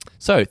 Okay.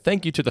 So,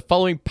 thank you to the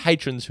following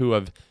patrons who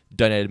have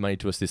donated money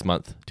to us this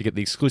month to get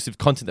the exclusive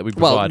content that we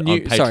provide on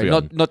Patreon. Sorry,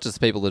 not just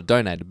the people that have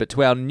donated, but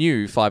to our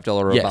new $5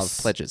 or above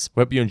pledges.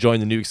 We hope you're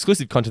enjoying the new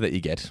exclusive content that you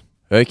get.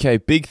 Okay,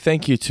 big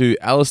thank you to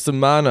Alistair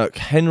Marnock,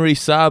 Henry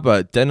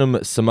Saba, Denham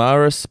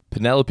Samaras,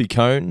 Penelope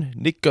Cohn,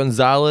 Nick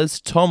Gonzalez,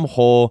 Tom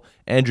Hoare,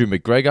 Andrew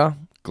McGregor,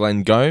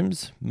 Glenn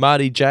Gomes,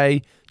 Marty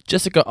J,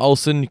 Jessica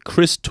Olsen,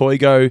 Chris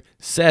Toigo,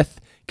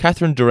 Seth,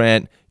 Catherine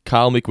Durant,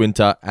 Carl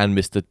McWinter, and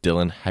Mr.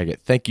 Dylan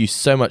Haggett. Thank you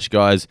so much,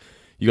 guys.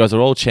 You guys are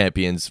all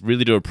champions.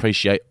 Really do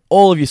appreciate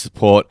all of your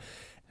support.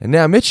 And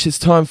now, Mitch, it's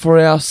time for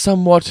our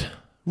somewhat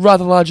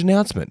rather large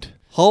announcement.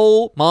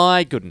 Oh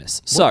my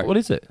goodness. So, what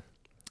is it?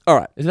 All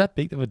right. Is that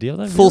big of a deal,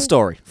 though? Full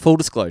story. Full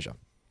disclosure.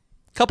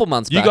 Couple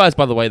months back. You guys,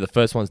 by the way, the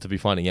first ones to be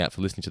finding out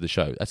for listening to the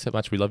show. That's how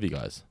much we love you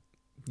guys.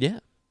 Yeah.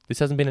 This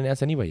hasn't been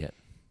announced anywhere yet.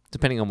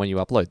 Depending on when you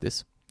upload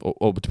this.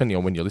 Or depending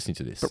on when you're listening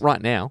to this. But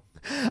right now.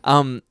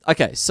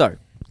 Okay, so,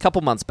 a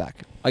couple months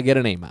back, I get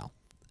an email.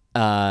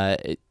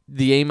 The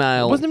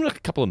email... It wasn't even like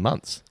a couple of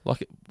months.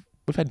 Like,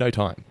 we've had no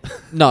time.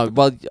 No,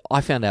 well,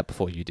 I found out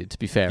before you did, to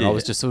be fair. Yeah. I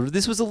was just sort of...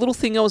 This was a little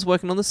thing I was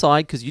working on the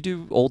side because you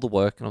do all the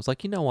work. And I was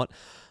like, you know what?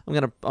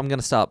 I'm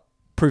gonna start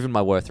proving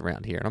my worth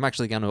around here. And I'm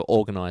actually going to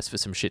organise for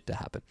some shit to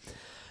happen.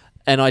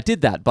 And I did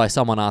that by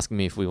someone asking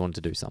me if we wanted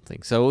to do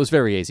something. So it was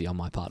very easy on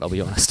my part, I'll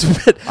be honest.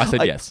 But I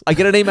said yes. I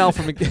get an email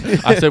from...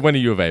 I said, when are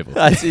you available?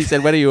 He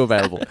said, when are you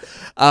available?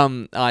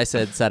 I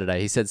said, Saturday.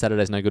 He said,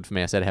 Saturday's no good for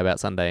me. I said, how about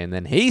Sunday? And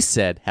then he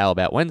said, how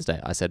about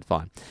Wednesday? I said,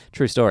 fine.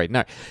 True story.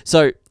 No.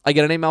 So I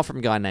get an email from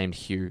a guy named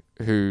Hugh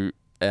who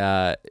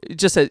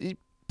just said...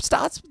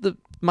 starts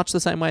much the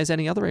same way as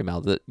any other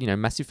email. That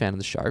massive fan of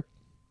the show.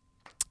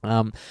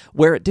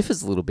 Where it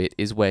differs a little bit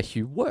is where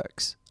Hugh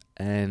works,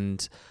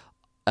 and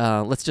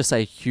let's just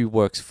say Hugh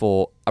works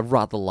for a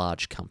rather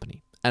large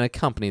company, and a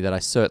company that I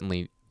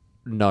certainly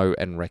know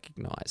and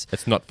recognize.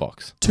 It's not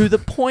Fox. To the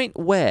point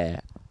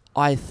where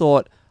I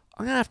thought,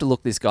 I'm going to have to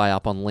look this guy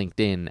up on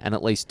LinkedIn and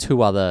at least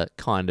two other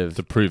kind of...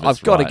 To prove I've it's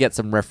got to right. get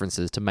some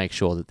references to make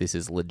sure that this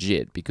is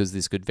legit, because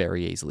this could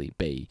very easily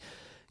be,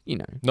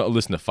 Not a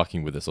listener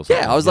fucking with us or something.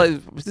 Yeah, I was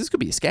like, this could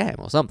be a scam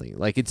or something.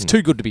 Like, it's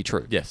too good to be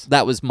true. Yes.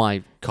 That was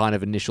my kind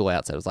of initial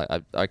outset. I was like,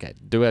 okay,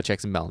 do our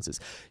checks and balances.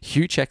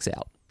 Hugh checks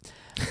out.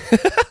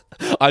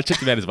 I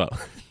checked him out as well.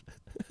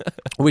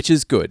 Which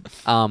is good.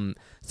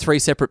 3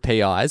 separate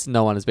PIs.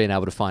 No one has been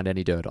able to find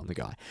any dirt on the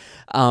guy.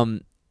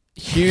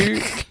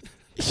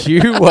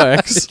 Hugh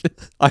works...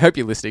 I hope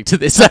you're listening to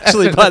this,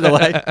 actually, by the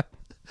way.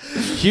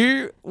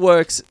 Hugh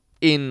works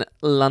in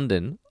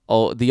London,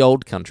 or the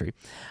old country,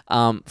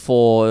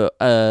 for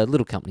a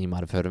little company you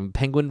might have heard of,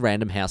 Penguin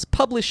Random House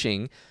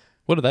Publishing.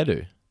 What do they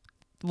do?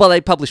 Well,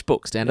 they publish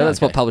books, Dan. Oh,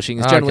 That's what okay. publishing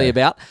is generally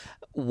about.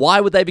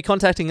 Why would they be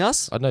contacting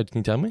us? I don't know. Can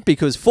you tell me?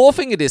 Because Four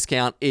Finger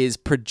Discount is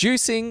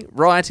producing,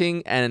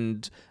 writing,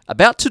 and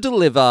about to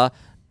deliver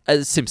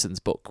a Simpsons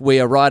book. We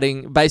are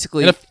writing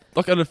basically...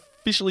 like an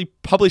officially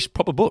published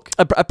proper book.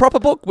 A proper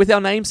book with our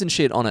names and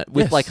shit on it,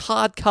 with Yes. like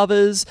hard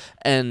covers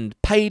and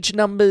page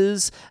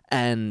numbers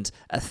and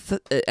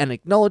an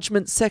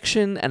acknowledgement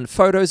section and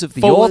photos of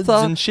the Forwards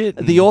author and shit.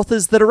 the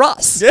authors that are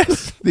us.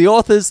 Yes. The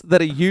authors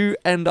that are you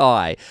and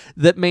I.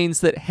 That means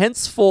that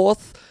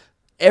henceforth,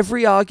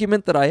 every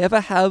argument that I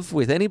ever have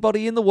with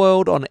anybody in the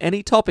world on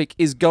any topic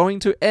is going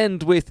to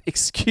end with,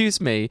 excuse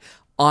me,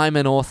 I'm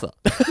an author.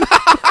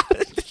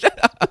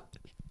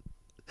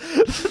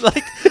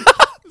 Like,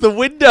 the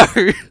window.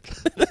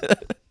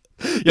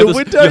 The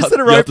windows that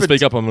are you have open. to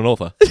speak up. I'm an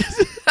author.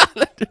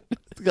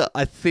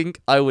 I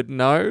think I would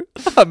know.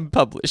 I'm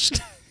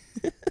published.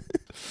 So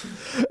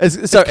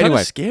It's anyway, kind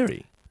of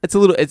scary. it's a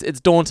little, it's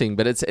daunting,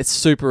 but it's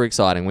super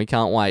exciting. We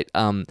can't wait.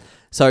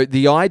 So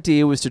the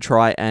idea was to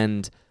try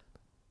and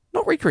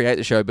not recreate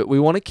the show, but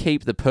we want to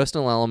keep the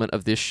personal element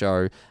of this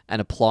show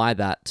and apply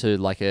that to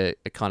like a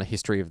kind of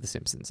history of The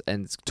Simpsons,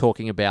 and it's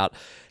talking about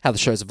how the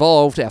show's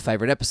evolved, our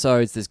favorite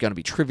episodes. There's going to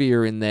be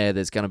trivia in there.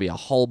 There's going to be a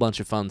whole bunch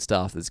of fun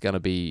stuff. There's going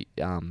to be,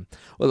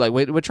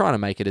 we're trying to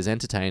make it as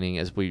entertaining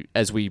as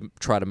we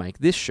try to make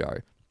this show.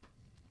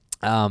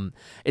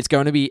 It's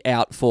going to be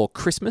out for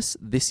Christmas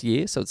this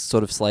year, so it's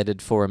sort of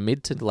slated for a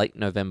mid to late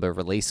November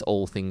release,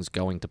 all things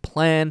going to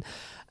plan.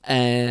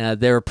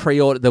 And there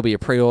already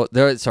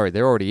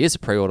is a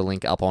pre-order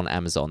link up on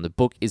Amazon. The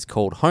book is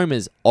called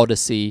Homer's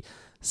Odyssey,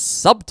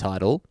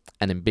 subtitle,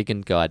 An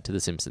Embiggened Guide to The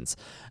Simpsons.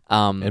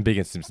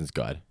 Embiggened Simpsons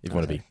Guide, if you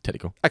want to be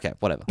technical. Okay,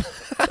 whatever.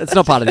 It's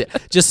not part of it.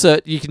 Just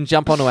you can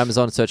jump onto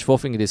Amazon and search Four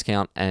Finger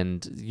Discount,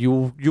 and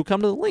you'll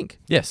come to the link.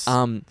 Yes.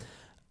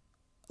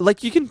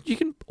 Like you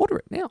can order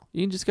it now.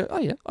 You can just go, oh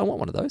yeah, I want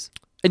one of those.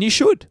 And you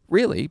should,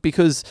 really,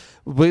 because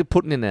we're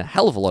putting in a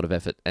hell of a lot of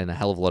effort and a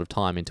hell of a lot of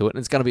time into it, and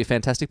it's going to be a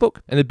fantastic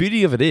book. And the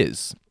beauty of it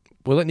is,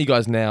 we're letting you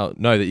guys now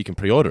know that you can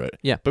pre-order it.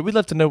 Yeah. But we'd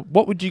love to know,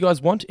 what would you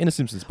guys want in a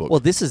Simpsons book? Well,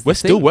 this is We're the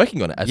still thing.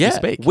 working on it as we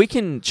speak. We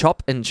can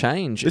chop and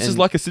change. This is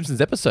like a Simpsons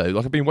episode.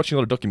 Like, I've been watching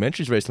a lot of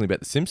documentaries recently about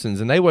The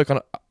Simpsons, and they work on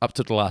it up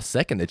to the last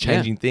second. They're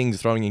changing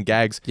things, throwing in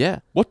gags. Yeah.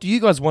 What do you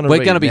guys want to read?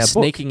 We're going to be in our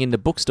book? sneaking into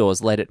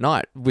bookstores late at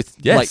night with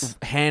Yes.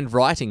 like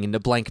handwriting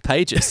into blank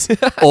pages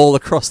all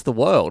across the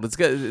world. It's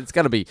going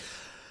to be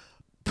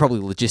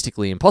probably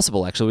logistically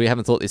impossible, actually. We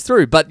haven't thought this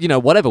through, but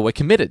whatever, we're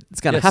committed.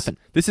 It's going to happen.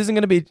 This isn't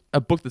going to be a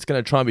book that's going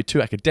to try and be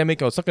too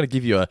academic, or it's not going to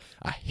give you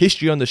a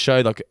history on the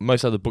show like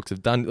most other books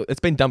have done.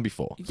 It's been done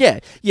before. Yeah.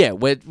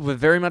 We're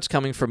very much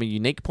coming from a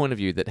unique point of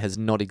view that has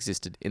not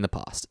existed in the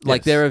past.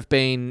 Like, Yes. there have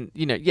been,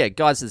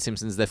 Guides to The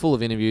Simpsons, they're full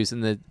of interviews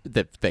and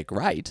they're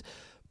great,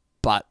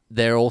 but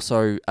they're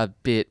also a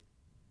bit...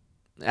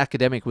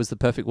 Academic was the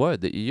perfect word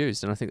that you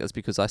used, and I think that's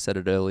because I said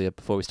it earlier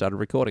before we started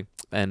recording,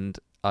 and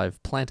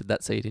I've planted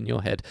that seed in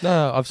your head.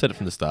 No, I've said it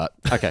from the start.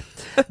 Okay.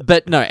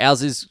 But no,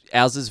 ours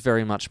is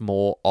very much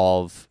more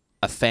of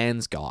a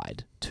fan's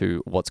guide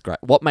to what's great,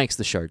 what makes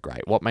the show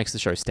great, what makes the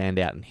show stand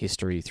out in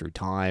history through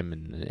time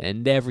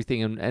and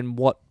everything, and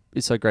what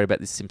is so great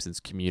about this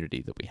Simpsons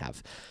community that we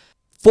have.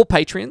 For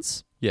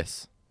Patreons,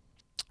 Yes.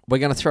 we're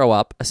going to throw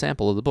up a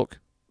sample of the book.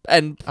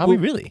 And Are we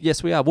really?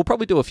 Yes, we are. We'll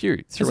probably do a few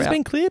Has throughout. this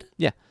been cleared?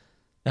 Yeah.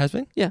 It has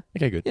been? Yeah.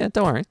 Okay, good. Yeah,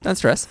 don't worry. Don't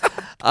stress.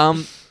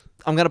 I'm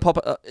going to pop,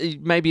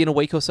 maybe in a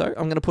week or so,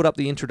 I'm going to put up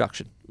the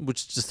introduction, which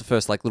is just the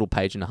first little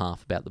page and a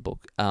half about the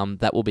book.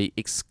 That will be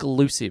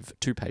exclusive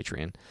to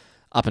Patreon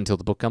up until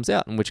the book comes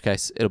out, in which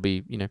case it'll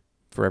be,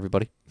 for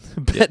everybody.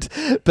 But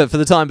for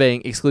the time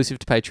being, exclusive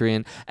to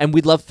Patreon. And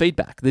we'd love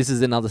feedback. This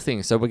is another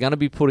thing. So we're going to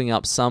be putting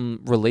up some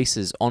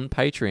releases on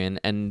Patreon,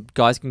 and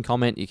guys can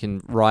comment, you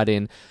can write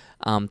in,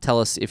 tell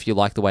us if you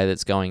like the way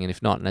that's going, and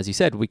if not. And as you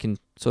said, we can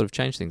sort of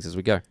change things as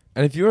we go.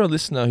 And if you're a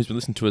listener who's been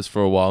listening to us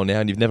for a while now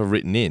and you've never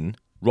written in,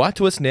 write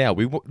to us now.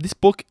 This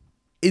book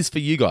is for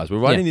you guys. We're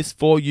writing this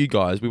for you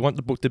guys. We want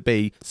the book to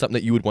be something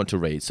that you would want to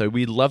read. So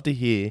we'd love to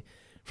hear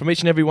from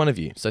each and every one of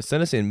you. So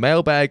send us in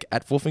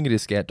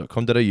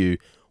mailbag@fourfingerdiscount.com.au.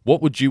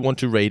 What would you want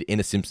to read in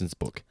a Simpsons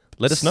book?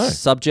 Let us know.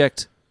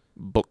 Subject,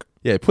 book.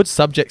 Yeah, put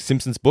subject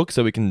Simpsons book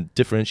so we can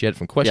differentiate it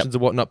from questions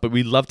and whatnot. But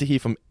we'd love to hear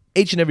from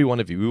each and every one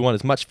of you. We want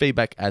as much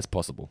feedback as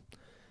possible.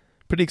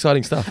 Pretty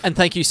exciting stuff. And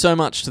thank you so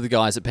much to the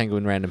guys at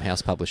Penguin Random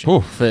House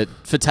Publishing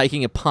for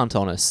taking a punt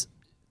on us.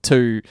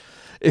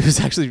 It was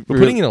actually We're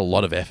putting in a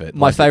lot of effort.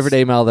 My favorite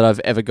email that I've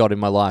ever got in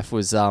my life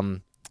was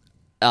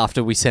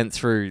after we sent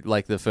through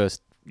like the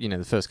first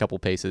couple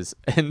pieces,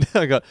 and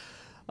I got,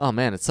 oh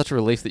man, it's such a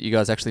relief that you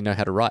guys actually know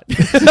how to write.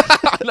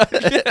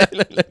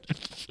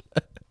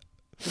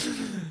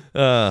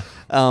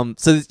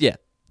 So yeah,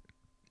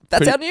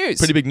 that's our news.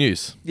 Pretty big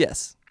news.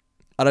 Yes.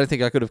 I don't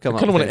think I could have come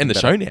up with I kind of want to end the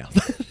show now.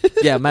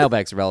 Yeah,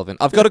 mailbag's relevant.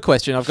 I've got a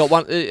question. I've got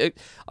one.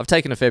 I've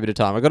taken a fair bit of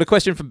time. I've got a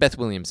question from Beth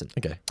Williamson.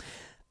 Okay.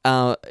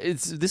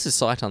 This is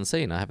sight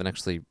unseen. I haven't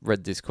actually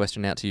read this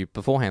question out to you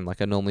beforehand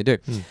like I normally do.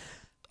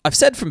 I've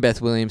said from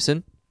Beth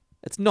Williamson,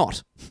 it's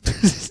not.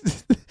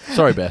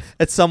 Sorry, Beth.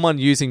 It's someone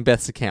using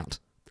Beth's account.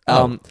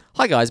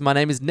 Hi guys, my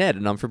name is Ned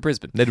and I'm from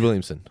Brisbane. Ned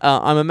Williamson.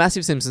 I'm a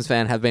massive Simpsons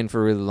fan, have been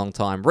for a really long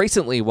time.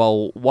 Recently,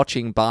 while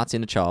watching Bart's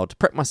Inner Child to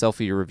prep myself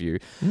for your review,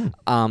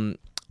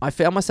 I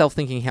found myself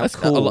thinking how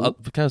cool...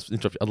 Can I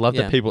interrupt you? I love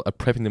that people are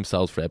prepping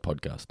themselves for our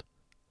podcast.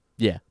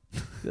 Yeah,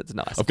 that's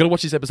nice. I've got to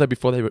watch this episode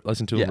before they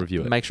listen to it and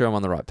review it. Make sure I'm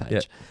on the right page. Yeah.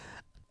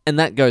 And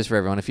that goes for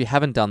everyone. If you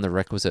haven't done the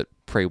requisite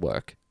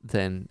pre-work,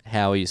 then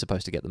how are you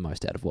supposed to get the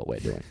most out of what we're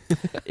doing?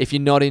 If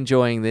you're not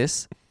enjoying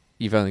this,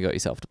 you've only got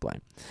yourself to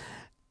blame.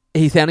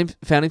 He found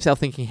himself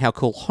thinking how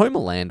cool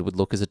Homerland would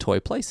look as a toy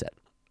playset.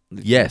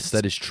 Yes,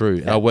 that is true.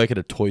 And I work at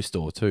a toy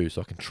store too,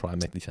 so I can try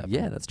and make this happen.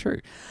 Yeah, that's true.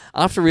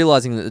 After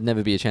realizing that there'd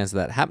never be a chance of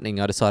that happening,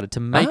 I decided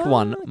to make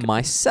one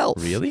myself.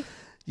 Really?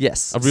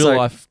 Yes. A real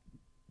life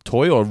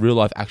toy or a real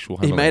life actual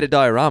Homerland? He made a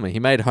diorama.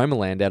 He made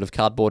Homerland out of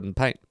cardboard and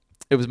paint.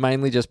 It was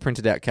mainly just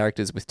printed out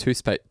characters with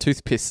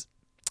toothpicks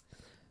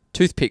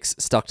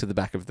stuck to the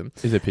back of them.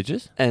 Is there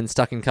pictures? And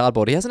stuck in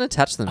cardboard. He hasn't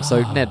attached them,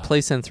 so Ned,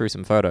 please send through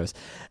some photos.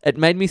 It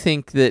made me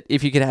think that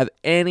if you could have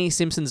any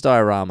Simpsons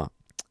diorama,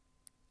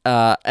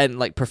 and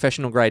like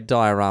professional grade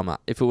diorama,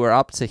 if it were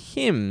up to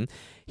him,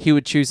 he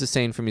would choose a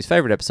scene from his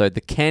favorite episode, the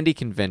candy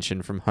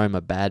convention from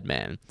Homer Bad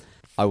Man.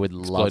 I would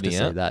love to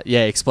see that.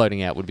 Yeah,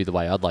 exploding out would be the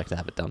way I'd like to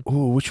have it done.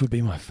 Oh, which would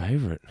be my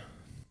favorite?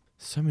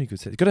 So many good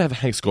scenes. You've got to have a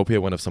Hank Scorpio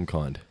one of some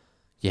kind.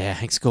 Yeah,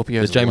 Hank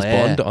Scorpio's the James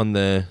lair. Bond on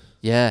the...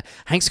 Yeah,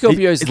 Hank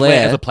Scorpio's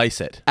lair as a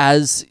playset.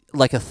 As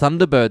like a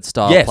Thunderbird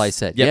style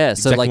playset. Yep, yeah,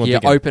 so exactly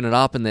like you open it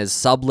up and there's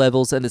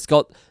sub-levels and it's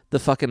got the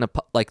fucking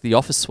like the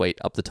office suite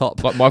up the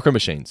top. Like Micro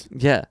Machines.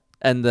 Yeah,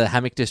 and the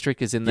hammock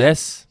district is in there.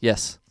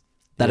 Yes.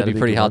 That'd be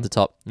pretty hard to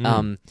top.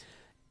 The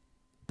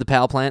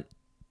power plant,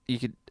 you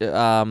could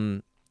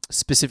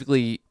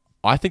specifically...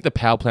 I think the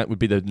power plant would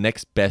be the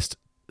next best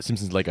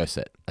Simpsons Lego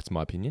set. That's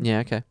my opinion. Yeah,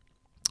 okay.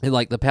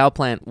 Like the power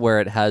plant where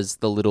it has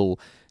the little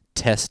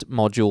test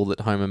module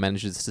that Homer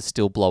manages to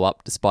still blow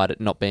up despite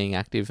it not being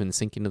active and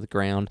sink into the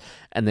ground.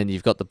 And then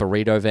you've got the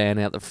burrito van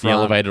out the front. The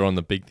elevator on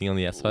the big thing on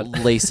the outside.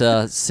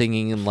 Lisa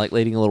singing and like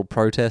leading a little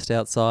protest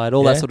outside.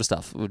 All that sort of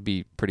stuff would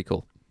be pretty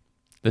cool.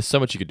 There's so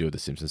much you could do with The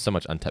Simpsons. So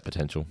much untapped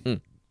potential.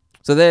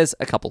 So there's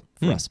a couple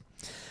for us.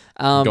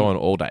 Go on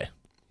all day.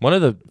 One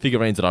of the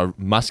figurines that I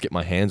must get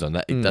my hands on,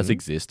 that it does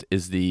exist,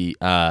 is the...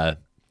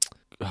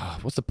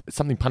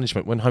 something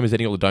punishment when Homer's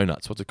eating all the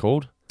donuts. What's it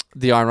called?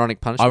 The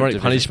ironic punishment.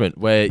 Ironic punishment,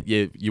 where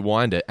you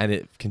wind it and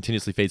it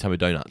continuously feeds Homer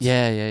donuts.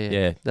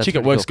 Yeah. Chick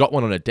at Work's got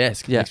one on her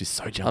desk. It makes me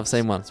so jealous. I've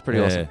seen one. It's pretty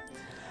awesome.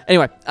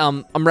 Anyway,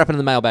 I'm wrapping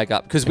the mailbag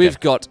up because we've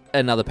got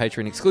another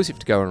Patreon exclusive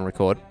to go and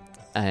record,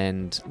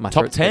 and my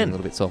top throat's 10 getting a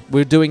little bit sore.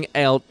 We're doing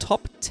our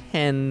top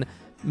 10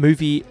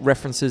 movie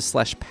references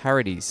 /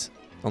 parodies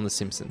on The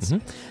Simpsons.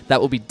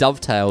 That will be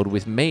dovetailed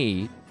with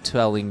me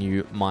telling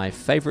you my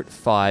favorite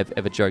 5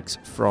 ever jokes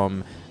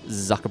from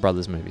Zucker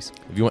Brothers movies.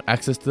 If you want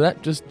access to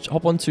that, just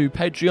hop on to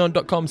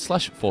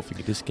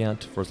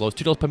patreon.com/4figure-discount. For as low as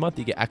 $2 per month,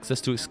 you get access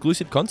to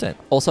exclusive content.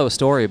 Also a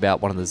story about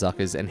one of the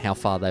Zuckers and how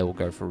far they will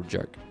go for a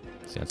joke.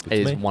 Sounds good to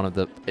me.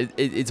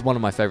 It's one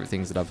of my favorite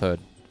things that I've heard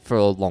for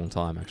a long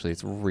time, actually.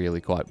 It's really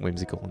quite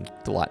whimsical and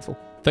delightful.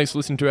 Thanks for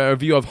listening to our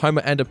review of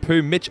Homer and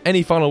Apu. Mitch,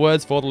 any final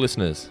words for the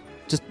listeners?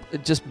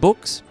 Just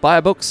books. Buy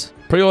our books.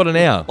 Pre-order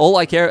now. All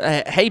I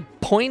care... hey,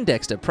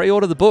 Poindexter,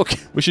 pre-order the book.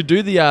 We should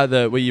do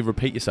the where you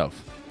repeat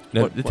yourself.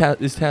 No,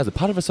 this town's a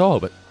part of us all,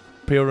 but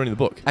pre-ordering the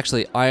book.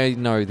 Actually, I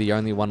know the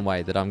only one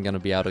way that I'm going to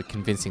be able to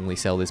convincingly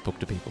sell this book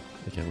to people.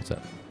 Okay, what's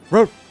that?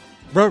 Row.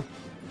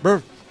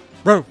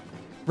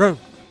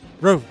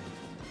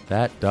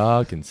 That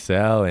dog can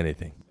sell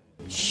anything.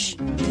 Shh.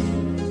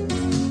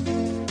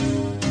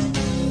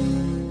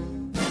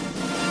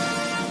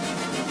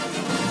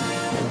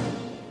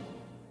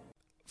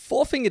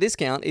 Finger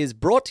Discount is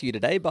brought to you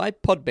today by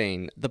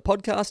Podbean, the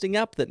podcasting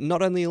app that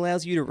not only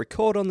allows you to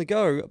record on the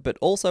go, but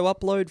also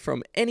upload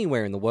from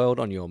anywhere in the world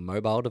on your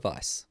mobile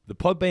device. The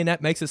Podbean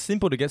app makes it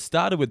simple to get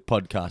started with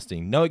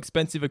podcasting. No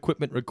expensive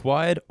equipment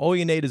required. All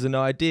you need is an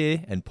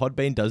idea, and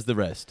Podbean does the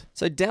rest.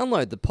 So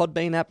download the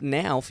Podbean app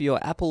now for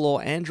your Apple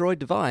or Android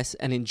device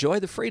and enjoy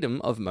the freedom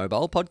of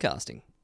mobile podcasting.